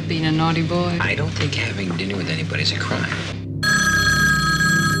strange girl being a naughty boy. I don't think having dinner with anybody's a crime.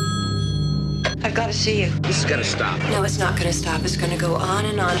 I've got to see you. This is gonna stop. No, it's not going to stop. It's going to go on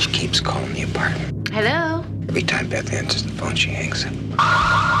and on. She keeps calling the apartment. Hello? Every time Beth answers the phone, she hangs up.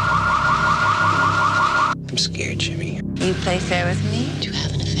 I'm scared, Jimmy. You play fair with me? Do you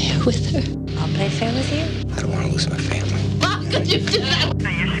have an affair with her? I'll play fair with you. I don't want to lose my family. How could you do that? Now,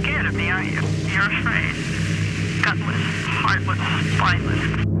 you're scared of me, aren't you? You're afraid. Gutless, heartless, spineless.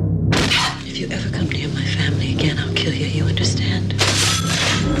 If you ever come near my family again, I'll kill you. You understand?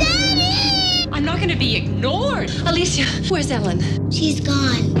 Daddy! I'm not going to be ignored. Alicia, where's Ellen? She's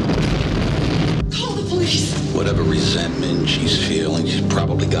gone. Call the police. Whatever resentment she's feeling, she's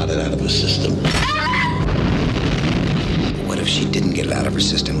probably got it out of her system. What if she didn't get it out of her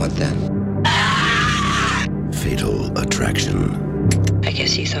system? What then? Fatal Attraction. I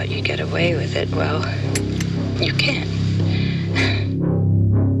guess you thought you'd get away with it. Well, you can't.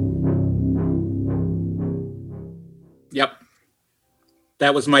 Yep.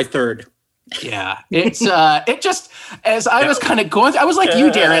 That was my third. Yeah. It's it just, as I was kind of going, I was like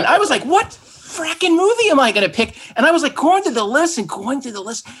you, Darren. I was like, what fracking movie am I going to pick? And I was like going through the list.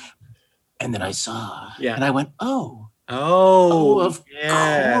 And then I saw, and I went, oh, of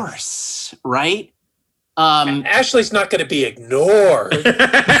course, right? Ashley's not going to be ignored. That's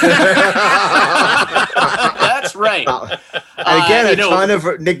right. And again, a ton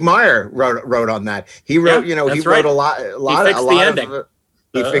of Nick Meyer wrote on that. He wrote, he wrote a lot. He fixed the ending.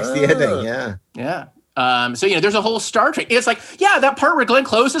 He fixed the ending. Yeah. Yeah. So, there's a whole Star Trek. It's like, that part where Glenn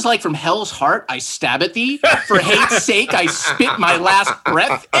Close is like, from hell's heart, I stab at thee. For hate's sake, I spit my last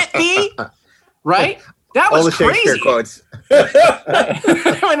breath at thee. Right? That was all the crazy. Shakespeare quotes.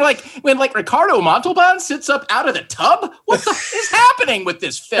 when Ricardo Montalban sits up out of the tub, what the is happening with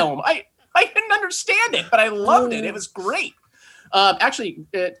this film? I didn't understand it, but I loved it. It was great.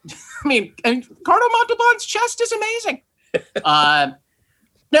 Ricardo Montalban's chest is amazing.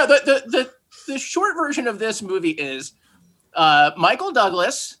 No, the short version of this movie is Michael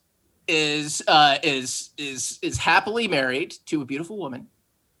Douglas is happily married to a beautiful woman,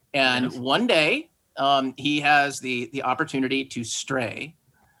 and one day he has the opportunity to stray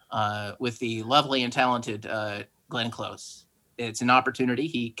with the lovely and talented Glenn Close. It's an opportunity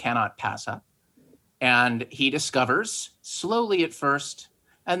he cannot pass up, and he discovers slowly at first,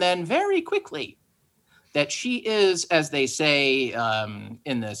 and then very quickly, that she is, as they say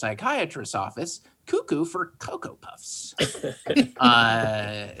in the psychiatrist's office, cuckoo for Cocoa Puffs.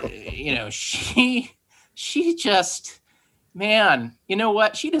 She just, man, you know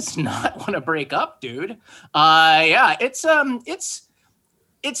what? She does not want to break up, dude.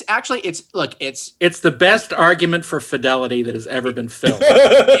 It's the best argument for fidelity that has ever been filmed.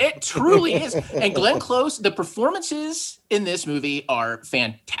 It truly is. And Glenn Close, the performances in this movie are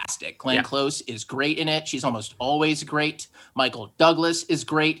fantastic. Glenn Close is great in it. She's almost always great. Michael Douglas is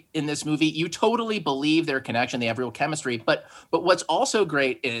great in this movie. You totally believe their connection. They have real chemistry. But what's also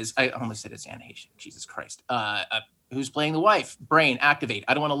great is, I almost said it's Anne Heche. Jesus Christ. Who's playing the wife? Brain, activate.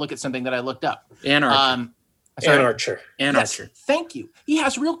 I don't want to look at something that I looked up. Anne Archer. Anne Archer. Yes, thank you. He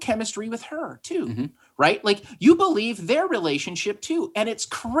has real chemistry with her too, right? Like, you believe their relationship too, and it's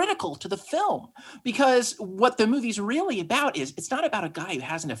critical to the film, because what the movie's really about is, it's not about a guy who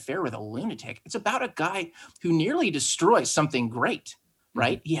has an affair with a lunatic. It's about a guy who nearly destroys something great,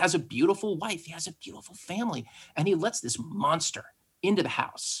 right? He has a beautiful wife, he has a beautiful family, and he lets this monster into the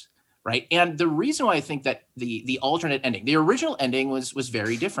house. Right. And the reason why I think that the alternate ending, the original ending was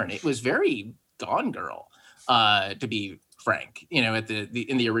very different. It was very Gone Girl, to be frank, at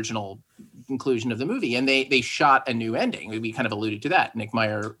in the original conclusion of the movie. And they shot a new ending. We kind of alluded to that. Nick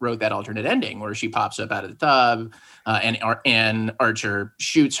Meyer wrote that alternate ending where she pops up out of the tub and Archer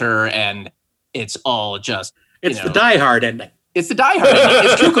shoots her, and it's all just, it's the Die Hard ending. It's the Die Hard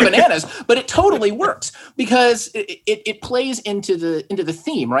ending. It's cuckoo bananas, but it totally works because it plays into the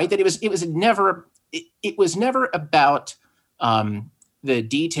theme, right? That it was never about the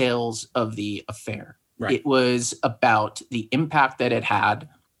details of the affair. Right. It was about the impact that it had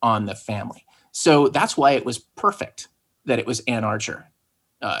on the family. So that's why it was perfect that it was Anne Archer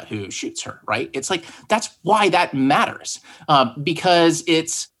who shoots her, right? It's like, that's why that matters, because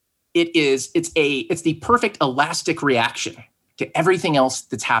it's the perfect elastic reaction to everything else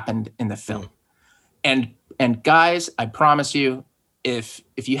that's happened in the film. And guys, I promise you, if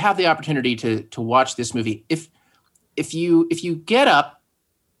you have the opportunity to watch this movie, if you get up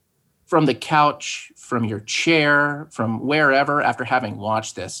from the couch, from your chair, from wherever after having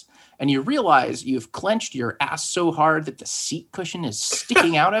watched this, and you realize you've clenched your ass so hard that the seat cushion is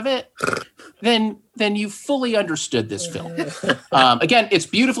sticking out of it, then you've fully understood this film. Again, it's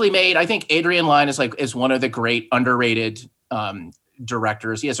beautifully made. I think Adrian Lyne is one of the great underrated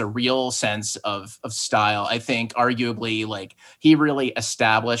directors. He has a real sense of style. I think arguably like he really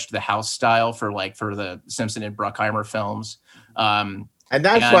established the house style for the Simpson and Bruckheimer films. And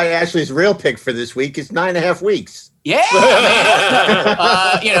that's why Ashley's real pick for this week is 9.5 Weeks. Yeah,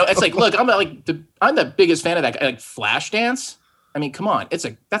 man. It's like, look, I'm the biggest fan of that. Like Flashdance. I mean, come on, that's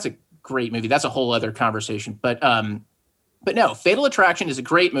a great movie. That's a whole other conversation. But no, Fatal Attraction is a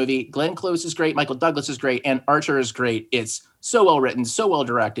great movie. Glenn Close is great. Michael Douglas is great. And Archer is great. It's so well written, so well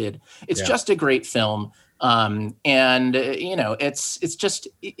directed. It's just a great film. It's just,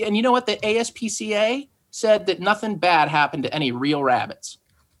 and you know what? The ASPCA said that nothing bad happened to any real rabbits.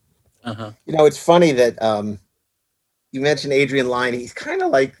 It's funny that you mentioned Adrian Lyne. He's kind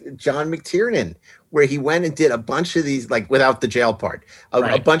of like John McTiernan, where he went and did a bunch of these, like without the jail part,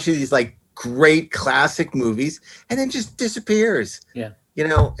 a bunch of these like great classic movies, and then just disappears. Yeah,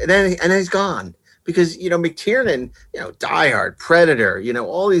 and then he's gone because McTiernan, Die Hard, Predator,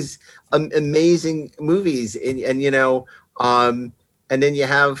 all these amazing movies, and then you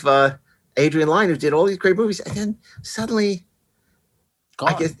have Adrian Lyne who did all these great movies, and then suddenly.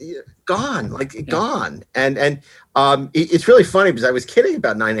 Gone. I guess gone. And it's really funny because I was kidding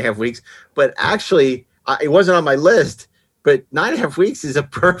about 9.5 Weeks, but actually it wasn't on my list. But 9.5 Weeks is a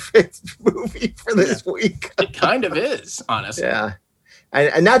perfect movie for this week. It kind of is, honestly. Yeah,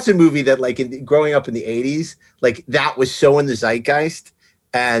 and that's a movie that, like, growing up in the 80s, like that was so in the zeitgeist,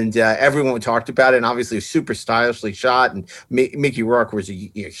 and everyone talked about it. And obviously, it was super stylishly shot, and Mickey Rourke was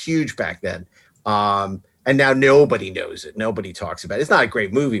huge back then. And now nobody knows it. Nobody talks about it. It's not a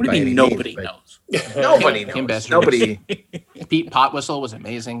great movie. What do you mean nobody knows? Nobody knows. Nobody. Pete Potwhistle was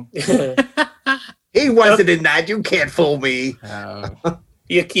amazing. He wasn't in that. You can't fool me.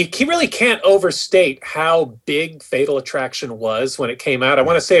 You really can't overstate how big Fatal Attraction was when it came out. I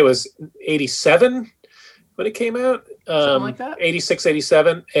want to say it was 87 when it came out. Something like that? 86,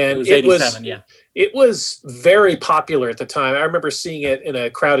 87. And it was 87, yeah. It was very popular at the time. I remember seeing it in a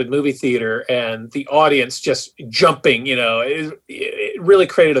crowded movie theater and the audience just jumping, it really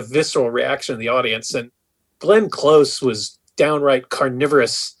created a visceral reaction in the audience. And Glenn Close was downright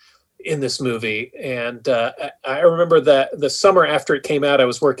carnivorous in this movie. And I remember that the summer after it came out, I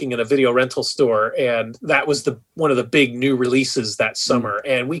was working in a video rental store, and that was one of the big new releases that summer.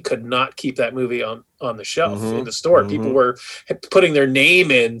 And we could not keep that movie on the shelf in the store. People were putting their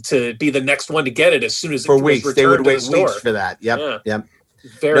name in to be the next one to get it as soon as for it weeks. was They would returned to wait the store. weeks for that. Yep.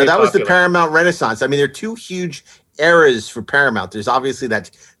 Very that was the popular. Paramount Renaissance. I mean, there are two huge eras for Paramount. There's obviously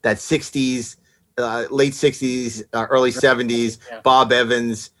that 60s, late 60s, early 70s, Bob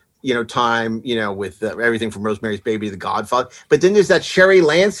Evans, time, with everything from Rosemary's Baby to The Godfather. But then there's that Sherry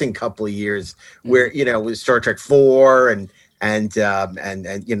Lansing couple of years where, with Star Trek 4 and the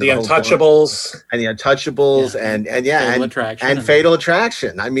Untouchables and Fatal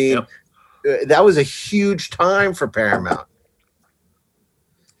Attraction. I mean, that was a huge time for Paramount.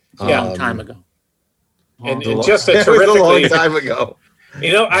 A long time ago. And just a terrifically long time ago.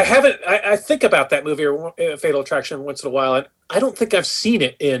 I think about that movie or Fatal Attraction once in a while, and I don't think I've seen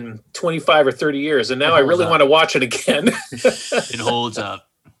it in 25 or 30 years, and now I really want to watch it again. It holds up.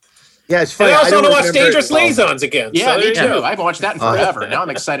 Yeah, it's funny. And I also want to watch Dangerous Liaisons again. Yeah, so me too. I haven't watched that in forever. Now I'm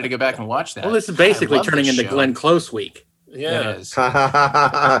excited to go back and watch that. Well, this is basically turning into Glenn Close week. Yeah. It is.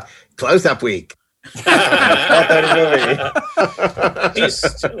 Close-up week.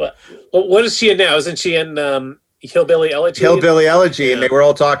 What is she in now? Isn't she in Hillbilly Elegy? Hillbilly Elegy, and they were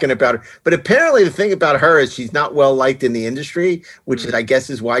all talking about her. But apparently the thing about her is she's not well liked in the industry, which I guess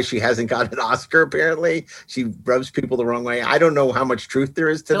is why she hasn't got an Oscar, apparently. She rubs people the wrong way. I don't know how much truth there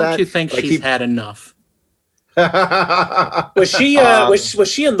is to that. Don't you think she's had enough? Was she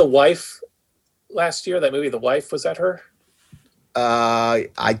was she in The Wife last year? That movie, The Wife, was that her?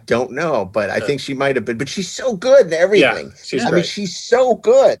 I don't know, but I think she might have been. But she's so good in everything. Yeah, she's great. She's so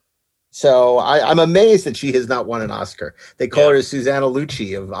good. So I'm amazed that she has not won an Oscar. They call her Susanna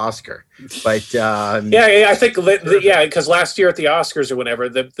Lucci of Oscar, but I think because last year at the Oscars or whenever,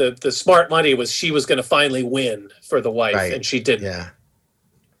 the smart money was she was going to finally win for The Wife, and she didn't.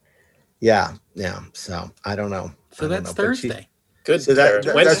 Yeah. So I don't know. So that's Thursday. Good. So that's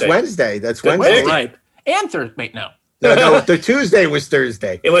Wednesday. That's Wednesday. Right. And Thursday. Wait, no. No, the Tuesday was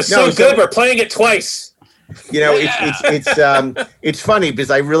Thursday. It was so good. We're playing it twice. It's funny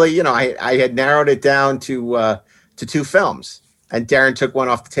because I really, I had narrowed it down to 2 films, and Darren took one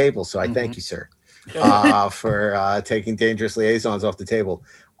off the table. So I thank you, sir, for taking Dangerous Liaisons off the table.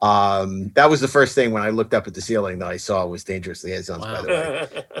 That was the first thing when I looked up at the ceiling that I saw was Dangerous Liaisons, by the way.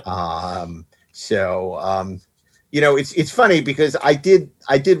 It's funny because I did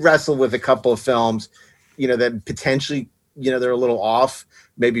wrestle with a couple of films, that potentially, they're a little off,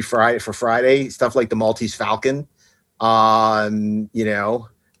 maybe for Friday, stuff like The Maltese Falcon, because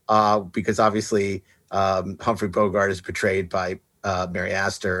obviously Humphrey Bogart is portrayed by Mary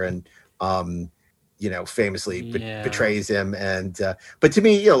Astor and, famously betrays him. And but to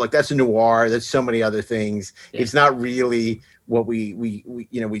me, look, that's a noir. There's so many other things. Yeah. It's not really what we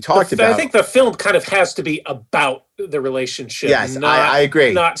talked about. I think the film kind of has to be about the relationship. Yes, I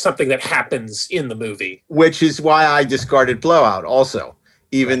agree. Not something that happens in the movie. Which is why I discarded Blowout also.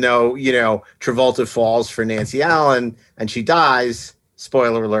 Even though, Travolta falls for Nancy Allen and she dies,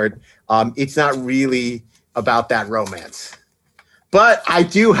 spoiler alert, it's not really about that romance. But I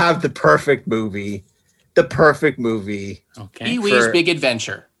do have the perfect movie. Okay. Pee-wee's Big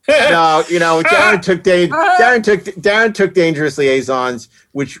Adventure. No, Darren took Dangerous Liaisons,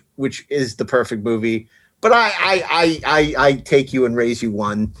 which is the perfect movie. But I take you and raise you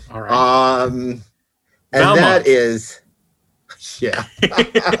one. All right. And that is, this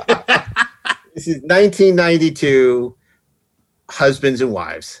is 1992, Husbands and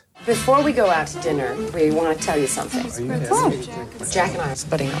Wives. Before we go out to dinner, we want to tell you something. Jack and I are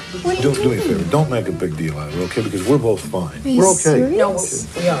splitting up. Do me a favor. Don't make a big deal out of it, okay? Because we're both fine. We're okay.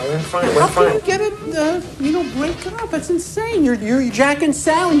 Serious? No, we are. We're fine. We're fine. How can you get it, break it up? That's insane. You're Jack and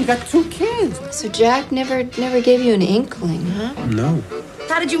Sally. You got 2 kids. So Jack never gave you an inkling, huh? No.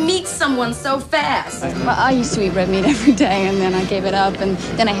 How did you meet someone so fast? Well, I used to eat red meat every day, and then I gave it up, and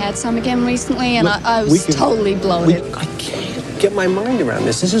then I had some again recently, and I was totally bloated. I can't get my mind around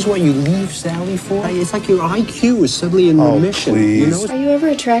this. This is what you leave Sally for? It's like your IQ is suddenly in remission. Please. Are you ever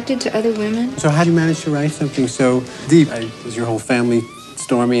attracted to other women? So how do you manage to write something so deep? Is your whole family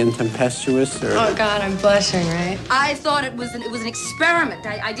stormy and tempestuous? Or? Oh, God, I'm blushing, right? I thought it was an experiment.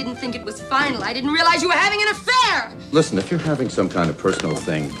 I didn't think it was final. I didn't realize you were having an affair. Listen, if you're having some kind of personal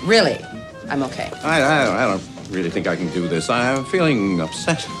thing... Really? I'm okay. I don't really think I can do this. I'm feeling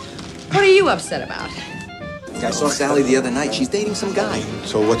upset. What are you upset about? I saw Sally the other night. She's dating some guy.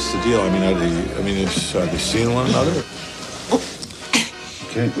 So what's the deal? Are they seeing one another?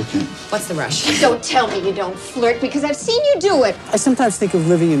 Okay. What's the rush? Don't tell me you don't flirt, because I've seen you do it. I sometimes think of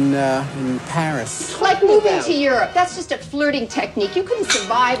living in Paris. Like moving to Europe. That's just a flirting technique. You couldn't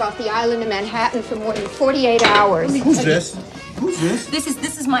survive off the island of Manhattan for more than 48 hours. Who's this?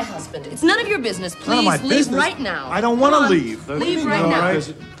 This is my husband. It's none of your business. Please none of my leave business. Right now. I don't want to leave. Leave right now.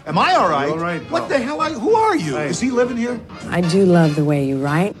 Am I all right? All right. What the hell? Who are you? Is he living here? I do love the way you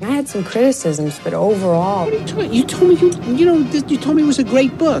write. I had some criticisms, but overall... You told me you told me it was a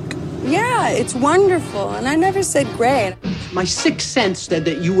great book. Yeah, it's wonderful, and I never said great. My sixth sense said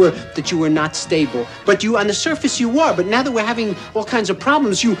that you were not stable, but you on the surface you were. But now that we're having all kinds of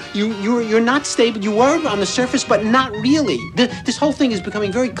problems, you're not stable. You were on the surface, but not really. This whole thing is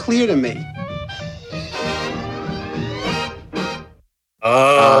becoming very clear to me.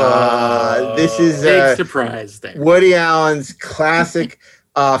 This is big surprise there. Woody Allen's classic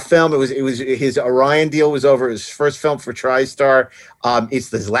film. It was his Orion deal was over. His first film for TriStar.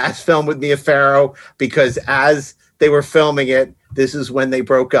 It's his last film with Mia Farrow, because as they were filming it, this is when they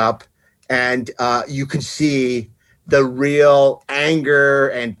broke up, and you could see the real anger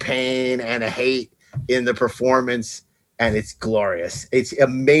and pain and a hate in the performance, and it's glorious. It's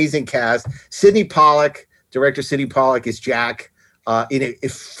amazing cast. Sidney Pollack, director Sidney Pollack, is Jack. In a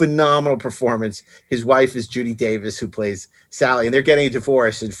phenomenal performance. His wife is Judy Davis, who plays Sally, and they're getting a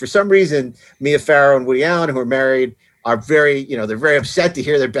divorce. And for some reason, Mia Farrow and Woody Allen, who are married, are very, they're very upset to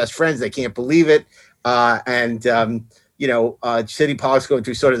hear they're best friends. They can't believe it. Sidney Pollack's going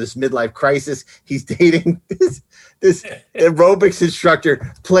through sort of this midlife crisis. He's dating this aerobics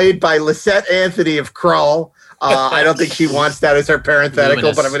instructor played by Lisette Anthony of Krull. I don't think she wants that as her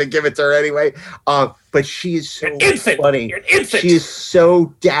parenthetical, but I'm going to give it to her anyway. But she is so funny. You're an infant. She is so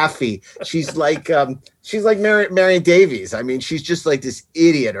daffy. She's like Marion Davies. I mean, she's just like this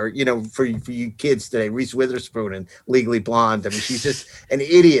idiot, or for you kids today, Reese Witherspoon and Legally Blonde. I mean, she's just an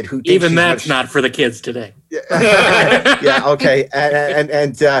idiot who even that's not for the kids today. Yeah. Okay.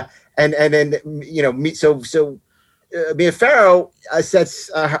 Mia Farrow sets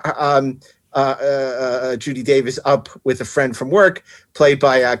Judy Davis up with a friend from work, played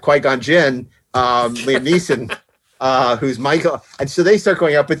by Qui-Gon Jinn, Liam Neeson. who's Michael. And so they start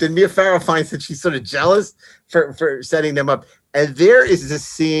going up, but then Mia Farrow finds that she's sort of jealous for setting them up. And there is this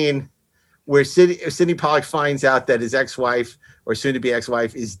scene where Sidney Pollack finds out that his ex-wife or soon-to-be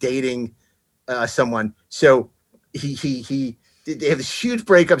ex-wife is dating someone. So they have this huge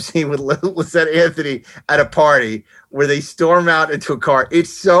breakup scene with Lysette Anthony at a party where they storm out into a car.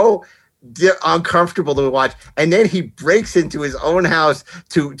 It's so uncomfortable to watch, and then he breaks into his own house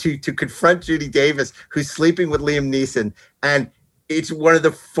to confront Judy Davis, who's sleeping with Liam Neeson, and it's one of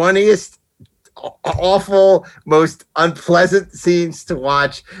the funniest, awful, most unpleasant scenes to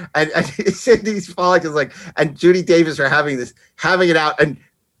watch. And Sidney Pollack is like, and Judy Davis are having it out, and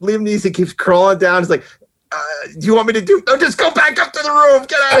Liam Neeson keeps crawling down. He's like, do you want me to do? No, just go back up to the room.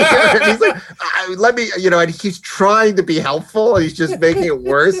 Get out of here. And he's like, let me, and he keeps trying to be helpful, and he's just making it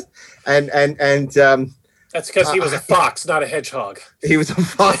worse. And that's because he was a fox, not a hedgehog. He was a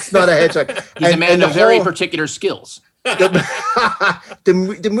fox, not a hedgehog. He's a man of very particular skills.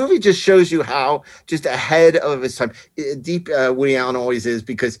 The movie just shows you how just ahead of his time. Deep Woody Allen always is,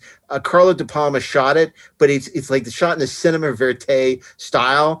 because Carlo De Palma shot it, but it's like the shot in the cinema verite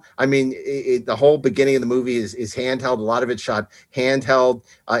style. I mean, the whole beginning of the movie is handheld. A lot of it's shot handheld,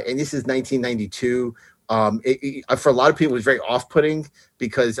 and this is 1992. For a lot of people, it was very off-putting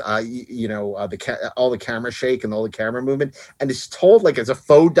because all the camera shake and all the camera movement, and it's told like as a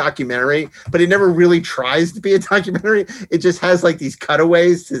faux documentary, but it never really tries to be a documentary. It just has like these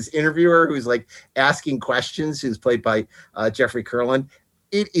cutaways to this interviewer who's like asking questions, who's played by Jeffrey Kurland.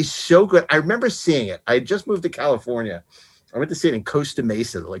 It is so good. I remember seeing it. I had just moved to California. I went to see it in Costa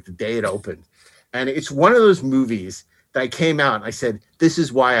Mesa, like the day it opened, and it's one of those movies that I came out and I said, "This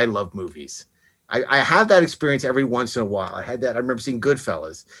is why I love movies." I have that experience every once in a while. I remember seeing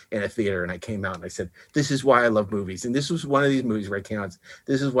Goodfellas in a theater, and I came out and I said, "This is why I love movies." And this was one of these movies where I came out,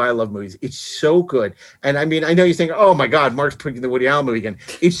 "This is why I love movies." It's so good. And I mean, I know you're thinking, "Oh my God, Mark's picking the Woody Allen movie again."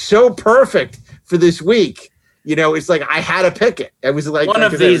 It's so perfect for this week. It's like I had to pick it. It was like one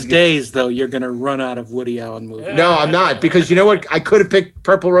of these days, though, you're going to run out of Woody Allen movies. No, I'm not, because you know what? I could have picked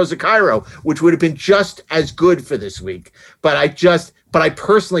Purple Rose of Cairo, which would have been just as good for this week. But I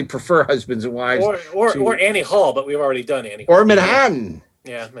personally prefer Husbands and Wives, or Annie Hall, but we've already done Annie Hall. Or Manhattan.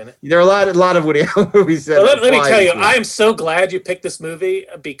 Yeah, Manhattan. There are a lot of Woody Allen movies. Let me tell you, I am so glad you picked this movie,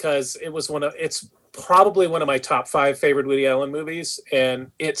 because it's probably one of my top 5 favorite Woody Allen movies, and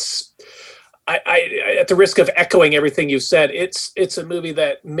it's. I at the risk of echoing everything you said, it's a movie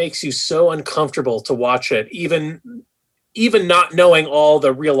that makes you so uncomfortable to watch it, even not knowing all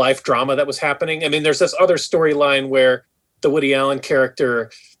the real life drama that was happening. I mean, there's this other storyline where the Woody Allen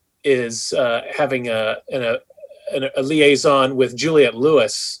character is having a liaison with Juliette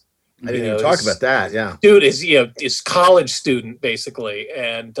Lewis. I didn't even talk about that. Yeah, dude is college student basically,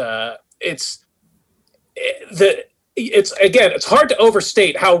 and it's hard to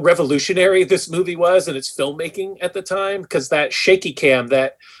overstate how revolutionary this movie was in its filmmaking at the time, because that shaky cam,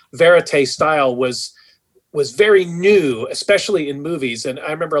 that verite style was very new, especially in movies. And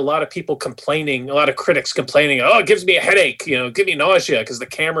I remember a lot of critics complaining, "Oh, it gives me a headache, give me nausea," because the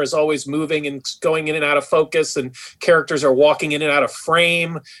camera is always moving and going in and out of focus, and characters are walking in and out of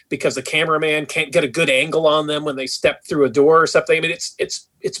frame because the cameraman can't get a good angle on them when they step through a door or something. I mean,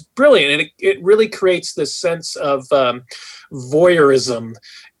 it's brilliant, and it really creates this sense of voyeurism,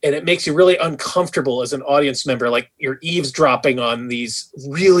 and it makes you really uncomfortable as an audience member, like you're eavesdropping on these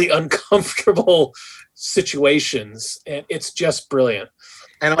really uncomfortable situations, and it's just brilliant.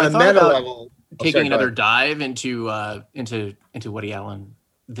 And on a meta level, taking another dive into Woody Allen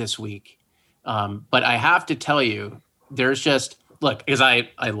this week, but I have to tell you, there's just because I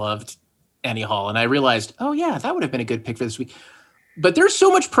loved Annie Hall, and I realized, oh yeah, that would have been a good pick for this week. But there's so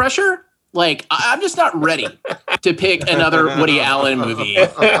much pressure. Like, I'm just not ready to pick another Woody Allen movie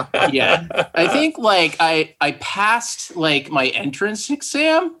yet. I think I passed my entrance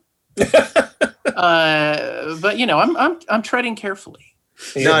exam. But I'm treading carefully.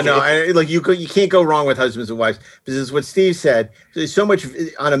 You can't go wrong with Husbands and Wives, because it's what Steve said. There's so much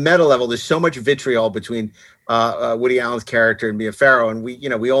on a meta level. There's so much vitriol between Woody Allen's character and Mia Farrow, and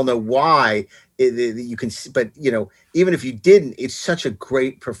we all know why. You can, but even if you didn't, it's such a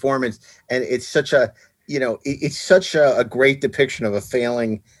great performance, and it's such a great depiction of a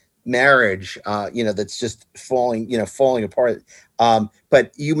failing marriage, that's just falling apart.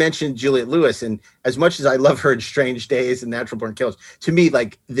 But you mentioned Juliette Lewis, and as much as I love her in Strange Days and Natural Born Killers, to me,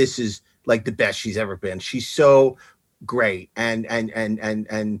 this is the best she's ever been. She's so great, and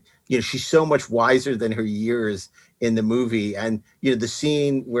she's so much wiser than her years in the movie. And the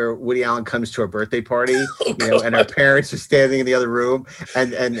scene where Woody Allen comes to her birthday party, and her parents are standing in the other room,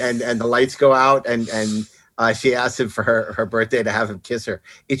 and the lights go out, and she asked him for her birthday to have him kiss her.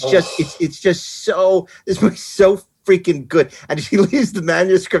 It's just it's just so, this movie's so freaking good. And she leaves the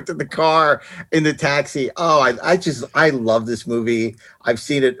manuscript in the car in the taxi. I love this movie. I've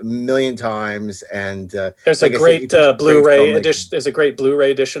seen it a million times. And there's a great Blu-ray edition. There's a great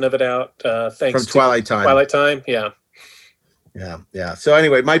Blu-ray edition of it out. Thanks from Twilight Time. Twilight Time, yeah. Yeah. So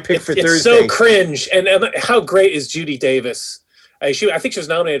anyway, my pick for Thursday. It's so cringe. And how great is Judy Davis? I think she was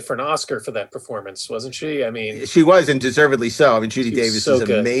nominated for an Oscar for that performance, wasn't she? I mean, she was, and deservedly so. I mean, Judy Davis is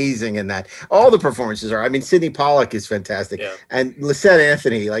amazing in that. All the performances are. I mean, Sidney Pollack is fantastic, and Lisette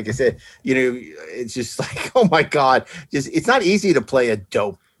Anthony. Like I said, it's just like, oh my God, it's not easy to play a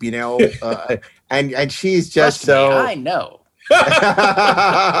dope, and she's just Trust me, I know.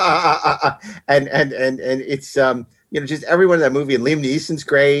 and it's just everyone in that movie, and Liam Neeson's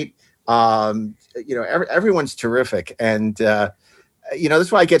great. Everyone's terrific, and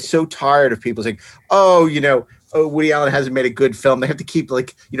that's why I get so tired of people saying, Woody Allen hasn't made a good film. They have to keep there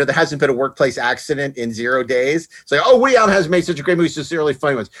hasn't been a workplace accident in 0 days. It's like, Woody Allen hasn't made such a great movie since the early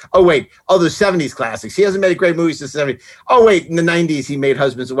funny ones. Oh wait, the 70s classics. He hasn't made a great movie since the 70s. Oh wait, in the 90s he made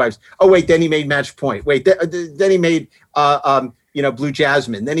Husbands and Wives. Oh wait, then he made Match Point. Wait, then he made Blue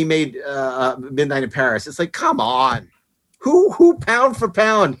Jasmine. Then he made Midnight in Paris. It's like, come on, who pound for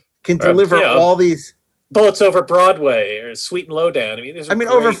pound can deliver all these Bullets Over Broadway or Sweet and Lowdown? I mean,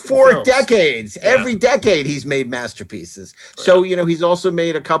 over 4 decades. Yeah. Every decade he's made masterpieces. Right. So he's also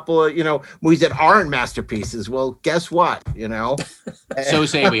made a couple of movies that aren't masterpieces. Well, guess what? So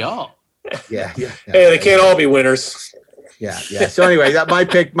say we all. Yeah. Hey, they can't all be winners. Yeah. So anyway, my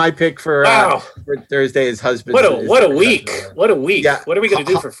pick for Thursday is Husband. What a week! What a week! Yeah. What are we going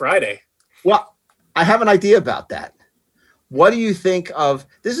to do for Friday? Well, I have an idea about that. What do you think of,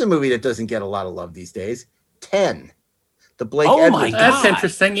 this is a movie that doesn't get a lot of love these days, 10, the Blake Edwards. My God. That's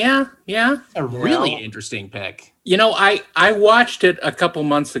interesting. Yeah. A really interesting pick. I watched it a couple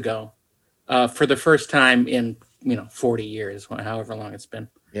months ago for the first time in, 40 years, however long it's been.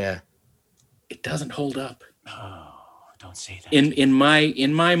 Yeah. It doesn't hold up. Oh, don't say that. In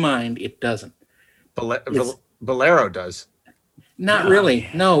my mind, it doesn't. Bolero does. Not really.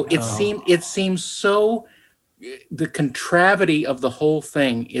 No, it seems so... The contravity of the whole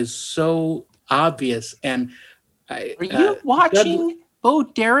thing is so obvious. And are you watching Bo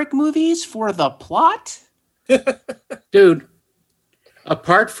Derek movies for the plot? Dude,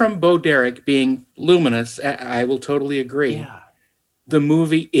 apart from Bo Derek being luminous, I will totally agree. Yeah. The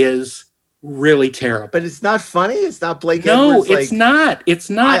movie is really terrible. But it's not funny. It's not Blake Edwards. No, it's not. It's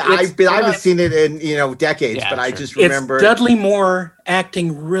not. I haven't seen it in decades, but I just remember it's Dudley Moore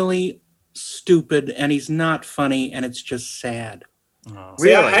acting really stupid, and he's not funny, and it's just sad. Oh.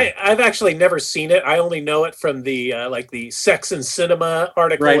 Really? I've actually never seen it. I only know it from the the Sex and Cinema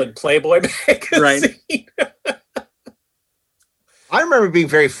article in Playboy magazine. Right. I remember being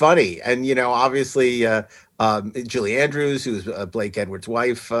very funny, and obviously Julie Andrews, who's Blake Edwards'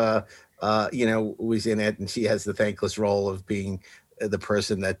 wife, was in it, and she has the thankless role of being the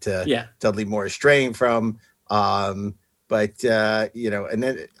person that Dudley Moore is straying from. But and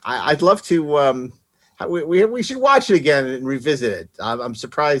then I'd love to. We should watch it again and revisit it. I'm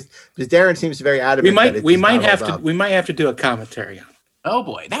surprised because Darren seems very adamant. We might have to do a commentary on it. Oh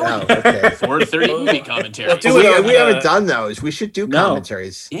boy, that would be okay. 4:30 movie commentary. We haven't done those. We should do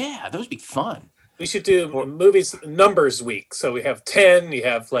commentaries. Yeah, those would be fun. We should do movies numbers week. So we have 10. You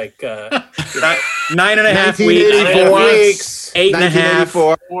have 9.5 weeks,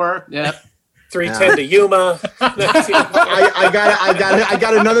 8.5. Yep. 3:10 to Yuma. I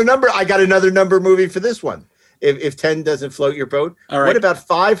got another number. I got another number movie for this one. If 10 doesn't float your boat, all right. What about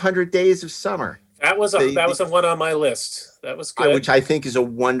 500 Days of Summer? That was a one on my list. That was good. Which I think is a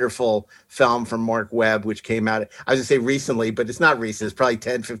wonderful film from Mark Webb, which came out, I was going to say recently, but it's not recent. It's probably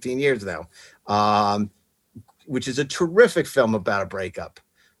 10, 15 years now, which is a terrific film about a breakup.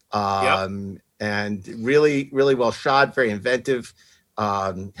 And really, really well shot, very inventive.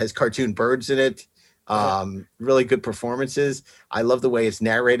 Has cartoon birds in it. Really good performances. I love the way it's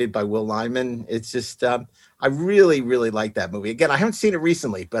narrated by Will Lyman. It's just, I really, really like that movie. Again, I haven't seen it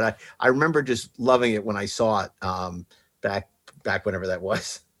recently, but I remember just loving it when I saw it back whenever that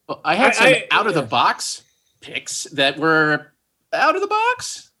was. Well, I had some out of the box picks that were out of the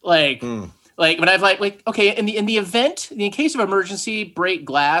box. When I've okay, in the event, in case of emergency, break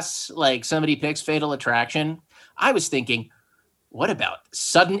glass, like somebody picks Fatal Attraction. I was thinking, what about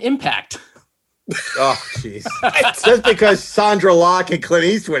Sudden Impact? Oh, jeez. Just because Sandra Locke and Clint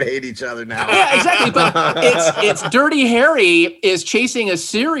Eastwood hate each other now. Yeah, exactly. But it's Dirty Harry is chasing a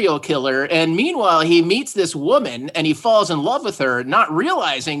serial killer, and meanwhile he meets this woman and he falls in love with her, not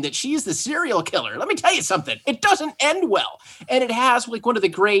realizing that she's the serial killer. Let me tell you something. It doesn't end well. And it has like one of the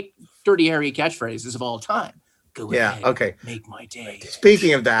great Dirty Harry catchphrases of all time. Go ahead, okay. Make my day.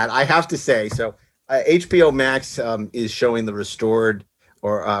 Speaking of that, I have to say, so HBO Max is showing the restored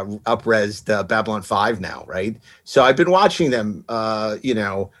or up-resed Babylon 5 now, right? So I've been watching them,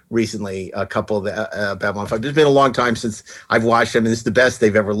 recently, a couple of the Babylon 5. It's been a long time since I've watched them, and it's the best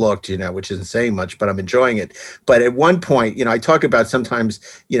they've ever looked, which isn't saying much, but I'm enjoying it. But at one point, I talk about sometimes,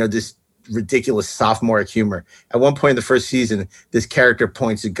 this ridiculous sophomoric humor. At one point in the first season, this character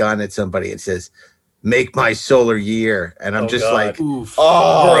points a gun at somebody and says, "Make my solar year," and I'm just like, Oof.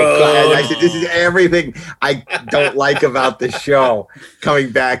 "Oh God!" I said, "This is everything I don't like about the show."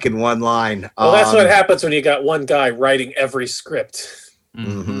 Coming back in one line. Well, that's what happens when you got one guy writing every script.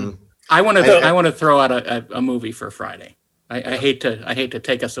 Mm-hmm. I want to throw out a movie for Friday. I hate to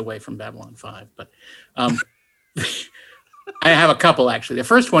take us away from Babylon 5, but I have a couple actually. The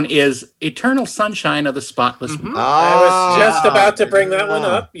first one is Eternal Sunshine of the Spotless Mind. I was just about to bring that one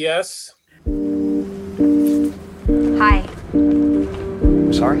up. Yes. Hi.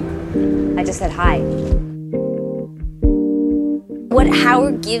 Sorry? I just said hi. What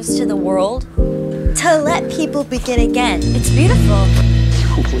Howard gives to the world to let people begin again. It's beautiful.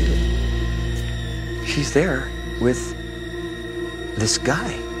 Completely. She's there with this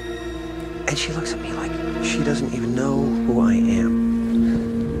guy. And she looks at me like she doesn't even know who I am.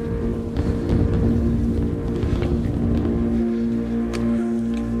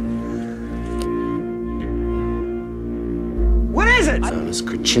 What is it? Miss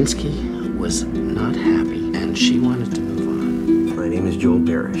Krasinski was not happy, and she wanted to move on. My name is Joel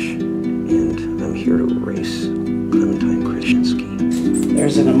Parrish, and I'm here to erase Clementine Krasinski.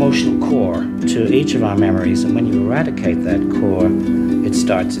 There's an emotional core to each of our memories, and when you eradicate that core, it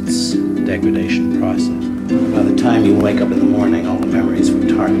starts its degradation process. By the time you wake up in the morning, all the memories were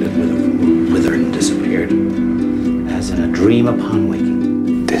targeted, withered and disappeared, as in a dream upon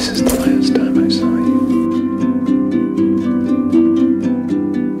waking. This is the last time I saw you.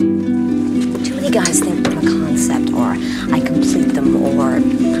 Too many guys think I'm a concept, or I complete them, or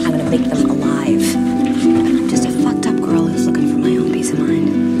I'm gonna make them alive. I'm just a fucked up girl who's looking for my own peace of mind.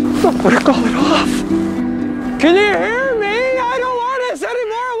 I want to call it off. Can you hear me? I don't want this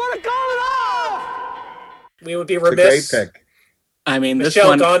anymore. I want to call it off. We would be remiss. It's a great pick. I mean,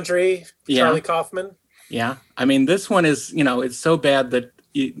 Michelle this one, Gondry, Charlie Kaufman. Yeah. I mean, this one is, it's so bad that,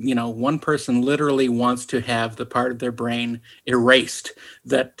 one person literally wants to have the part of their brain erased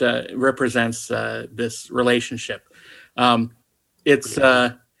that represents this relationship. It's,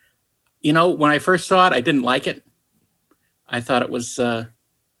 when I first saw it, I didn't like it. I thought it was, I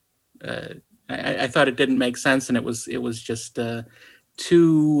thought it didn't make sense, and it was just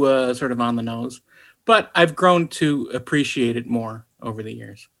too sort of on the nose. But I've grown to appreciate it more over the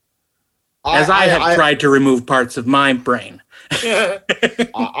years, as I have tried to remove parts of my brain.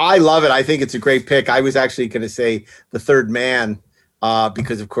 I love it. I think it's a great pick. I was actually going to say The Third Man,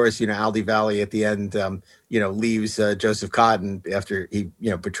 because of course, Aldi Valley at the end, leaves Joseph Cotton after he,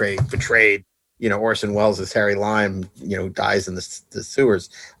 betrayed, Orson Welles as Harry Lime, dies in the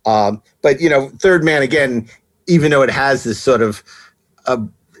sewers. But, Third Man, again, even though it has this sort of,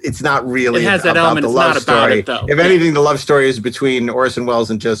 it's not really about the love story. If anything, the love story is between Orson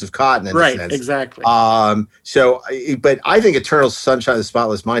Welles and Joseph Cotton. In a sense. Exactly. But I think Eternal Sunshine of the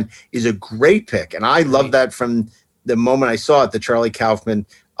Spotless Mind is a great pick, and I love that from the moment I saw it. The Charlie Kaufman,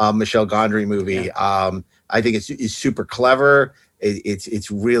 Michelle Gondry movie. Yeah. I think it's super clever. It's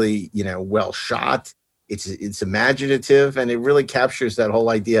really well shot. It's imaginative, and it really captures that whole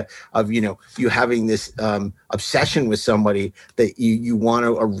idea of you having this obsession with somebody that you want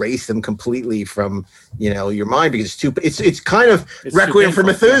to erase them completely from your mind because it's kind of Requiem for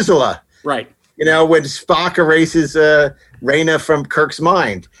Methuselah, right? When Spock erases Reyna from Kirk's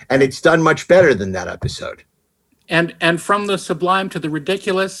mind, and it's done much better than that episode. And from the sublime to the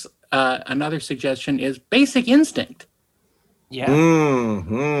ridiculous, another suggestion is Basic Instinct. Yeah.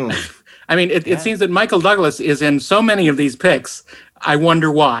 Mm-hmm. I mean, it seems that Michael Douglas is in so many of these picks. I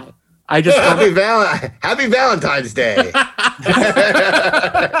wonder why. I just Happy Valentine's Day.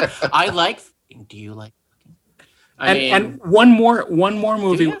 I like. Do you like? And one more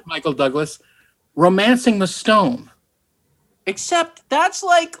movie with Michael Douglas, Romancing the Stone. Except that's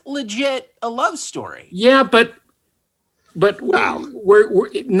like legit a love story. Yeah, but wow. we're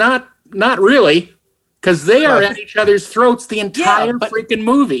not really. because they are at each other's throats the entire freaking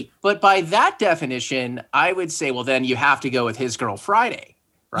movie. But by that definition, I would say, well, then you have to go with His Girl Friday.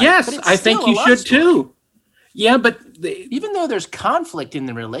 Right? Yes, I think you should too. Yeah, but even though there's conflict in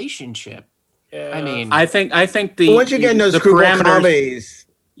the relationship, I mean, I think the once you get in those parameters, comedies,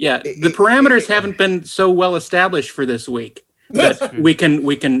 the parameters haven't been so well established for this week that we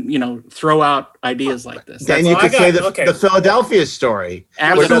can throw out ideas like this. Then you could say the Philadelphia story,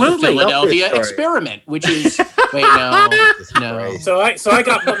 absolutely, the Philadelphia experiment, which is no. So I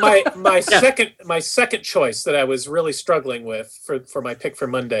got my second choice that I was really struggling with for my pick for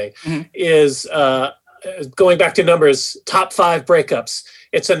Monday is going back to numbers, top 5 breakups.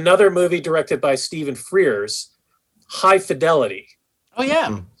 It's another movie directed by Stephen Frears, High Fidelity. Oh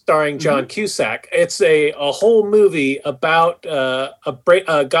yeah. Starring John Cusack. It's a whole movie about a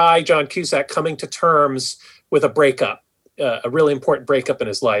guy, John Cusack, coming to terms with a breakup, a really important breakup in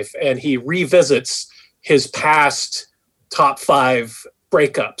his life. And he revisits his past top 5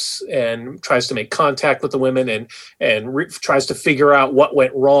 breakups and tries to make contact with the women and tries to figure out what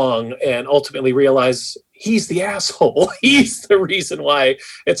went wrong and ultimately realize he's the asshole. He's the reason why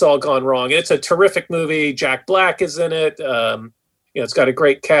it's all gone wrong. And it's a terrific movie. Jack Black is in it. It's got a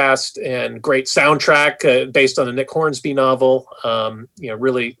great cast and great soundtrack based on a Nick Hornsby novel.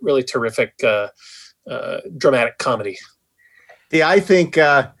 Really, really terrific dramatic comedy. Yeah, I think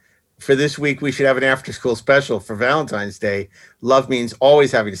for this week we should have an after-school special for Valentine's Day. Love means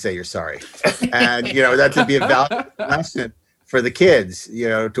always having to say you're sorry, and that would be a valuable lesson for the kids,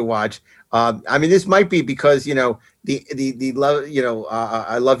 to watch. This might be because the love,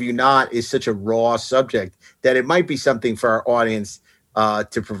 I love you not is such a raw subject that it might be something for our audience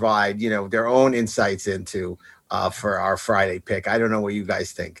to provide, their own insights into for our Friday pick. I don't know what you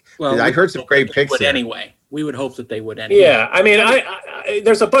guys think. Well, I heard some great picks here. Anyway. We would hope that they would anyway. Yeah, I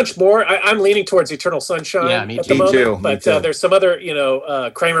there's a bunch more. I'm leaning towards Eternal Sunshine at the moment. Too, but there's some other,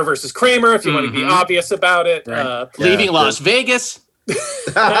 Kramer versus Kramer, if you want to be obvious about it. Right. Leaving Las Vegas.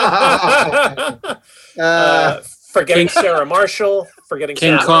 Forgetting Sarah Marshall. Forgetting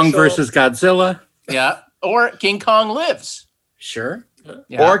King Sarah Kong Marshall. versus Godzilla. Yeah, or King Kong Lives. Sure.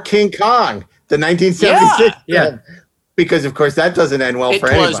 Yeah. Or King Kong, the 1976 film. Because, of course, that doesn't end well for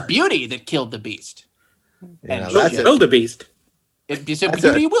anybody. It was Beauty that killed the Beast. Wildebeest. It's a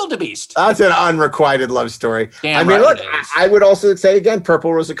Beauty Wildebeest. That's an unrequited love story. Damn I would also say, again,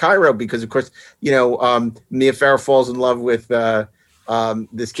 Purple Rose of Cairo, because, of course, Mia Farrow falls in love with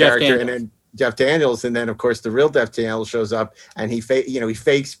this character, and then Jeff Daniels, and then, of course, the real Jeff Daniels shows up, and he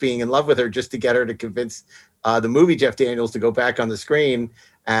fakes being in love with her just to get her to convince the movie Jeff Daniels to go back on the screen,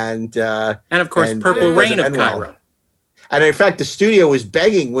 and of course, Purple Rain of Cairo. And in fact, the studio was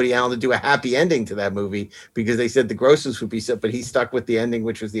begging Woody Allen to do a happy ending to that movie because they said the grosses would be set, but he stuck with the ending,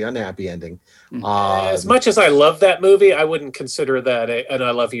 which was the unhappy ending. As much as I love that movie, I wouldn't consider that an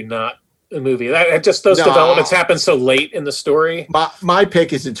I Love You Not a movie. Those developments happen so late in the story. My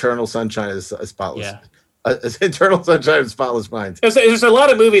pick is Eternal Sunshine of the Spotless. Eternal Sunshine of the Spotless Mind. There's a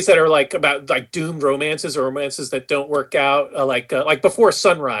lot of movies that are about doomed romances or romances that don't work out. Like Before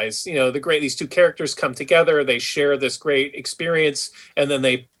Sunrise, these two characters come together, they share this great experience, and then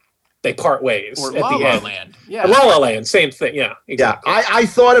they part ways or at La the La end. Land. Yeah, La La Land, same thing. Yeah, exactly. Yeah. I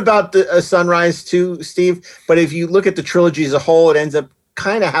thought about the Sunrise too, Steve. But if you look at the trilogy as a whole, it ends up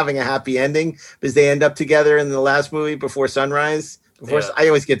kind of having a happy ending because they end up together in the last movie, Before Sunrise. I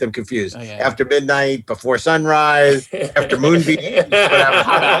always get them confused. After midnight, before sunrise, after moonbeam, whatever.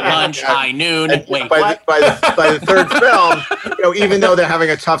 How about lunch, high noon? Wait, by the third film, even though they're having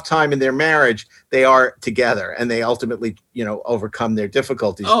a tough time in their marriage, they are together and they ultimately, overcome their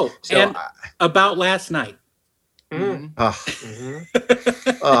difficulties. Oh, so, and About Last Night.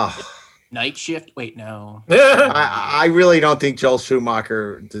 Night Shift? Wait, no. I really don't think Joel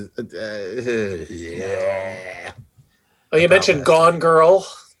Schumacher. Oh, you mentioned Gone Girl.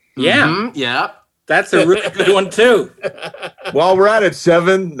 Yeah. Mm-hmm. Yeah. That's a really good one, too. While we're at it,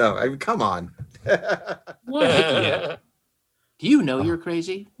 7. No, come on. What? Yeah. Do you know you're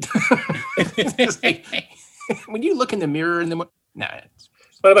crazy? When you look in the mirror in the What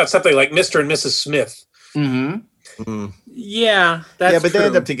about something like Mr. and Mrs. Smith? Mm-hmm. Mm. Yeah, that's but true. they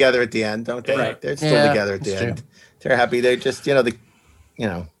end up together at the end, don't they? Right. They're still together at the end. True. They're happy. They're just, I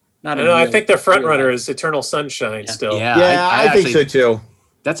think their front runner is Eternal Sunshine still. Yeah, I think so too.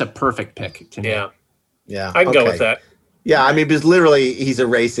 That's a perfect pick to me. Yeah. I can go with that. Yeah, because literally he's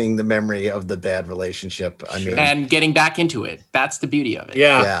erasing the memory of the bad relationship. And getting back into it. That's the beauty of it.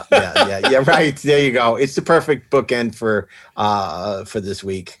 Yeah. Right. There you go. It's the perfect bookend for this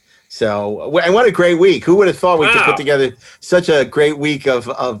week. So, and what a great week. Who would have thought we could put together such a great week of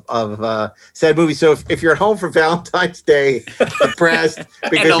sad movies? So if you're at home for Valentine's Day, depressed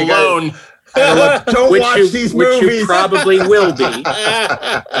because and alone. Don't watch these movies. Which you probably will be.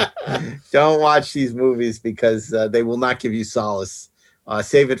 Don't watch these movies because they will not give you solace.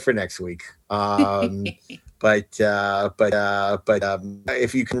 Save it for next week. But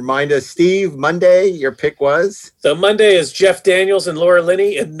if you can remind us, Steve, Monday, your pick was? So Monday is Jeff Daniels and Laura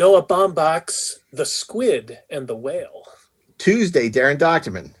Linney and Noah Baumbach's The Squid and the Whale. Tuesday, Darren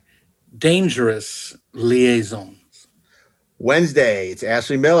Doctorman. Dangerous Liaisons. Wednesday, it's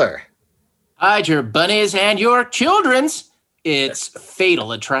Ashley Miller. Hide your bunnies and your children's. It's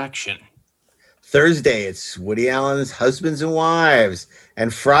Fatal Attraction. Thursday, it's Woody Allen's Husbands and Wives.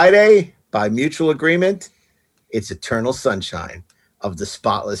 And Friday, by mutual agreement, it's Eternal Sunshine of the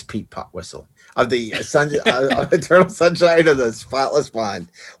Spotless Pete Pot Whistle. Of the Eternal Sunshine of the Spotless Mind.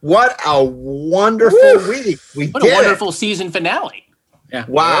 What a wonderful week. What a wonderful season finale. Yeah.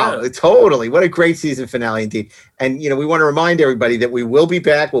 Wow, totally. What a great season finale indeed. And, we want to remind everybody that we will be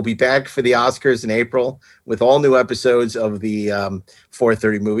back. We'll be back for the Oscars in April with all new episodes of the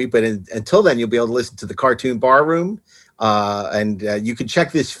 4:30 movie. But until then, you'll be able to listen to the Cartoon Bar Room. And you can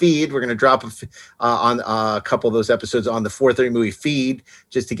check this feed. We're going to drop on a couple of those episodes on the 4:30 movie feed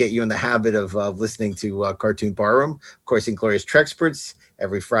just to get you in the habit of listening to Cartoon Bar Room. Of course, Inglorious Trexperts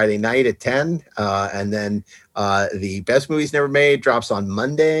every Friday night at 10. And then the Best Movies Never Made drops on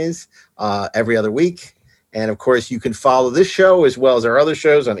Mondays every other week. And, of course, you can follow this show as well as our other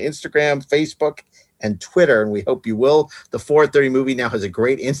shows on Instagram, Facebook, and Twitter, and we hope you will. The 4:30 movie now has a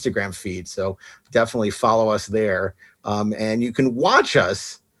great Instagram feed, so definitely follow us there. And you can watch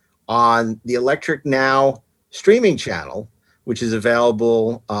us on the Electric Now streaming channel, which is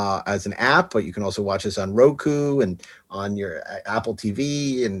available as an app, but you can also watch us on Roku and on your Apple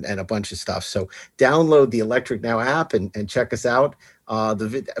TV and a bunch of stuff. So download the Electric Now app and check us out.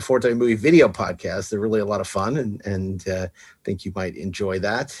 The 4:30 movie video podcast, they're really a lot of fun, and think you might enjoy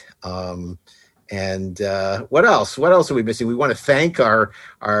that. And what else? What else are we missing? We want to thank our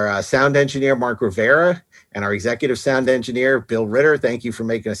sound engineer, Mark Rivera, and our executive sound engineer, Bill Ritter. Thank you for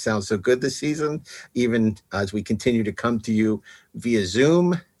making us sound so good this season, even as we continue to come to you via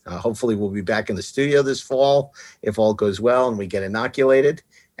Zoom. Hopefully we'll be back in the studio this fall if all goes well and we get inoculated.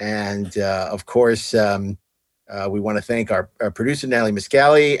 And of course, we want to thank our producer, Natalie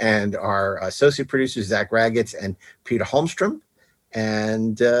Miscali, and our associate producers, Zach Raggett and Peter Holmstrom.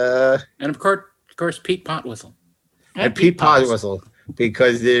 And of course, Pete Potwhistle. And Pete Potwhistle,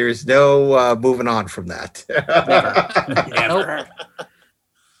 because there's no moving on from that. Never.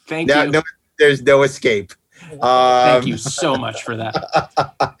 Thank you. No, there's no escape. Thank you so much for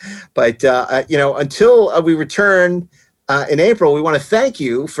that. But, until we return in April, we want to thank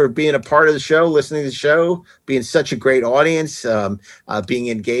you for being a part of the show, listening to the show, being such a great audience, being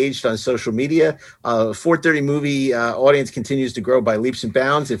engaged on social media. 4:30 movie audience continues to grow by leaps and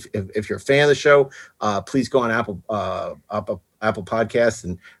bounds. If you're a fan of the show, please go on Apple Podcasts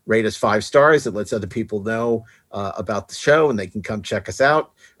and rate us 5 stars. It lets other people know about the show and they can come check us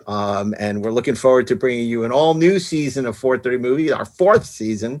out. And we're looking forward to bringing you an all new season of 4:30 movie, our 4th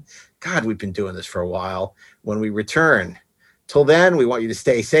season. God, we've been doing this for a while. When we return, till then, we want you to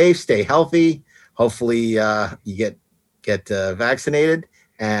stay safe, stay healthy. Hopefully, you get vaccinated,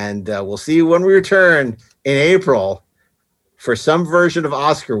 and we'll see you when we return in April for some version of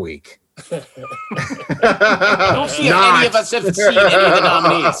Oscar Week. I don't see if any of us have seen any of the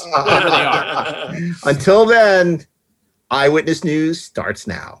nominees, whatever they are. Until then, Eyewitness News starts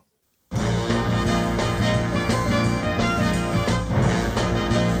now.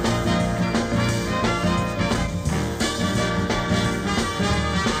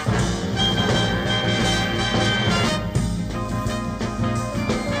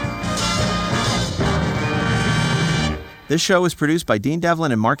 This show is produced by Dean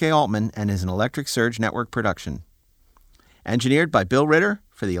Devlin and Mark A. Altman and is an Electric Surge Network production. Engineered by Bill Ritter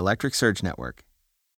for the Electric Surge Network.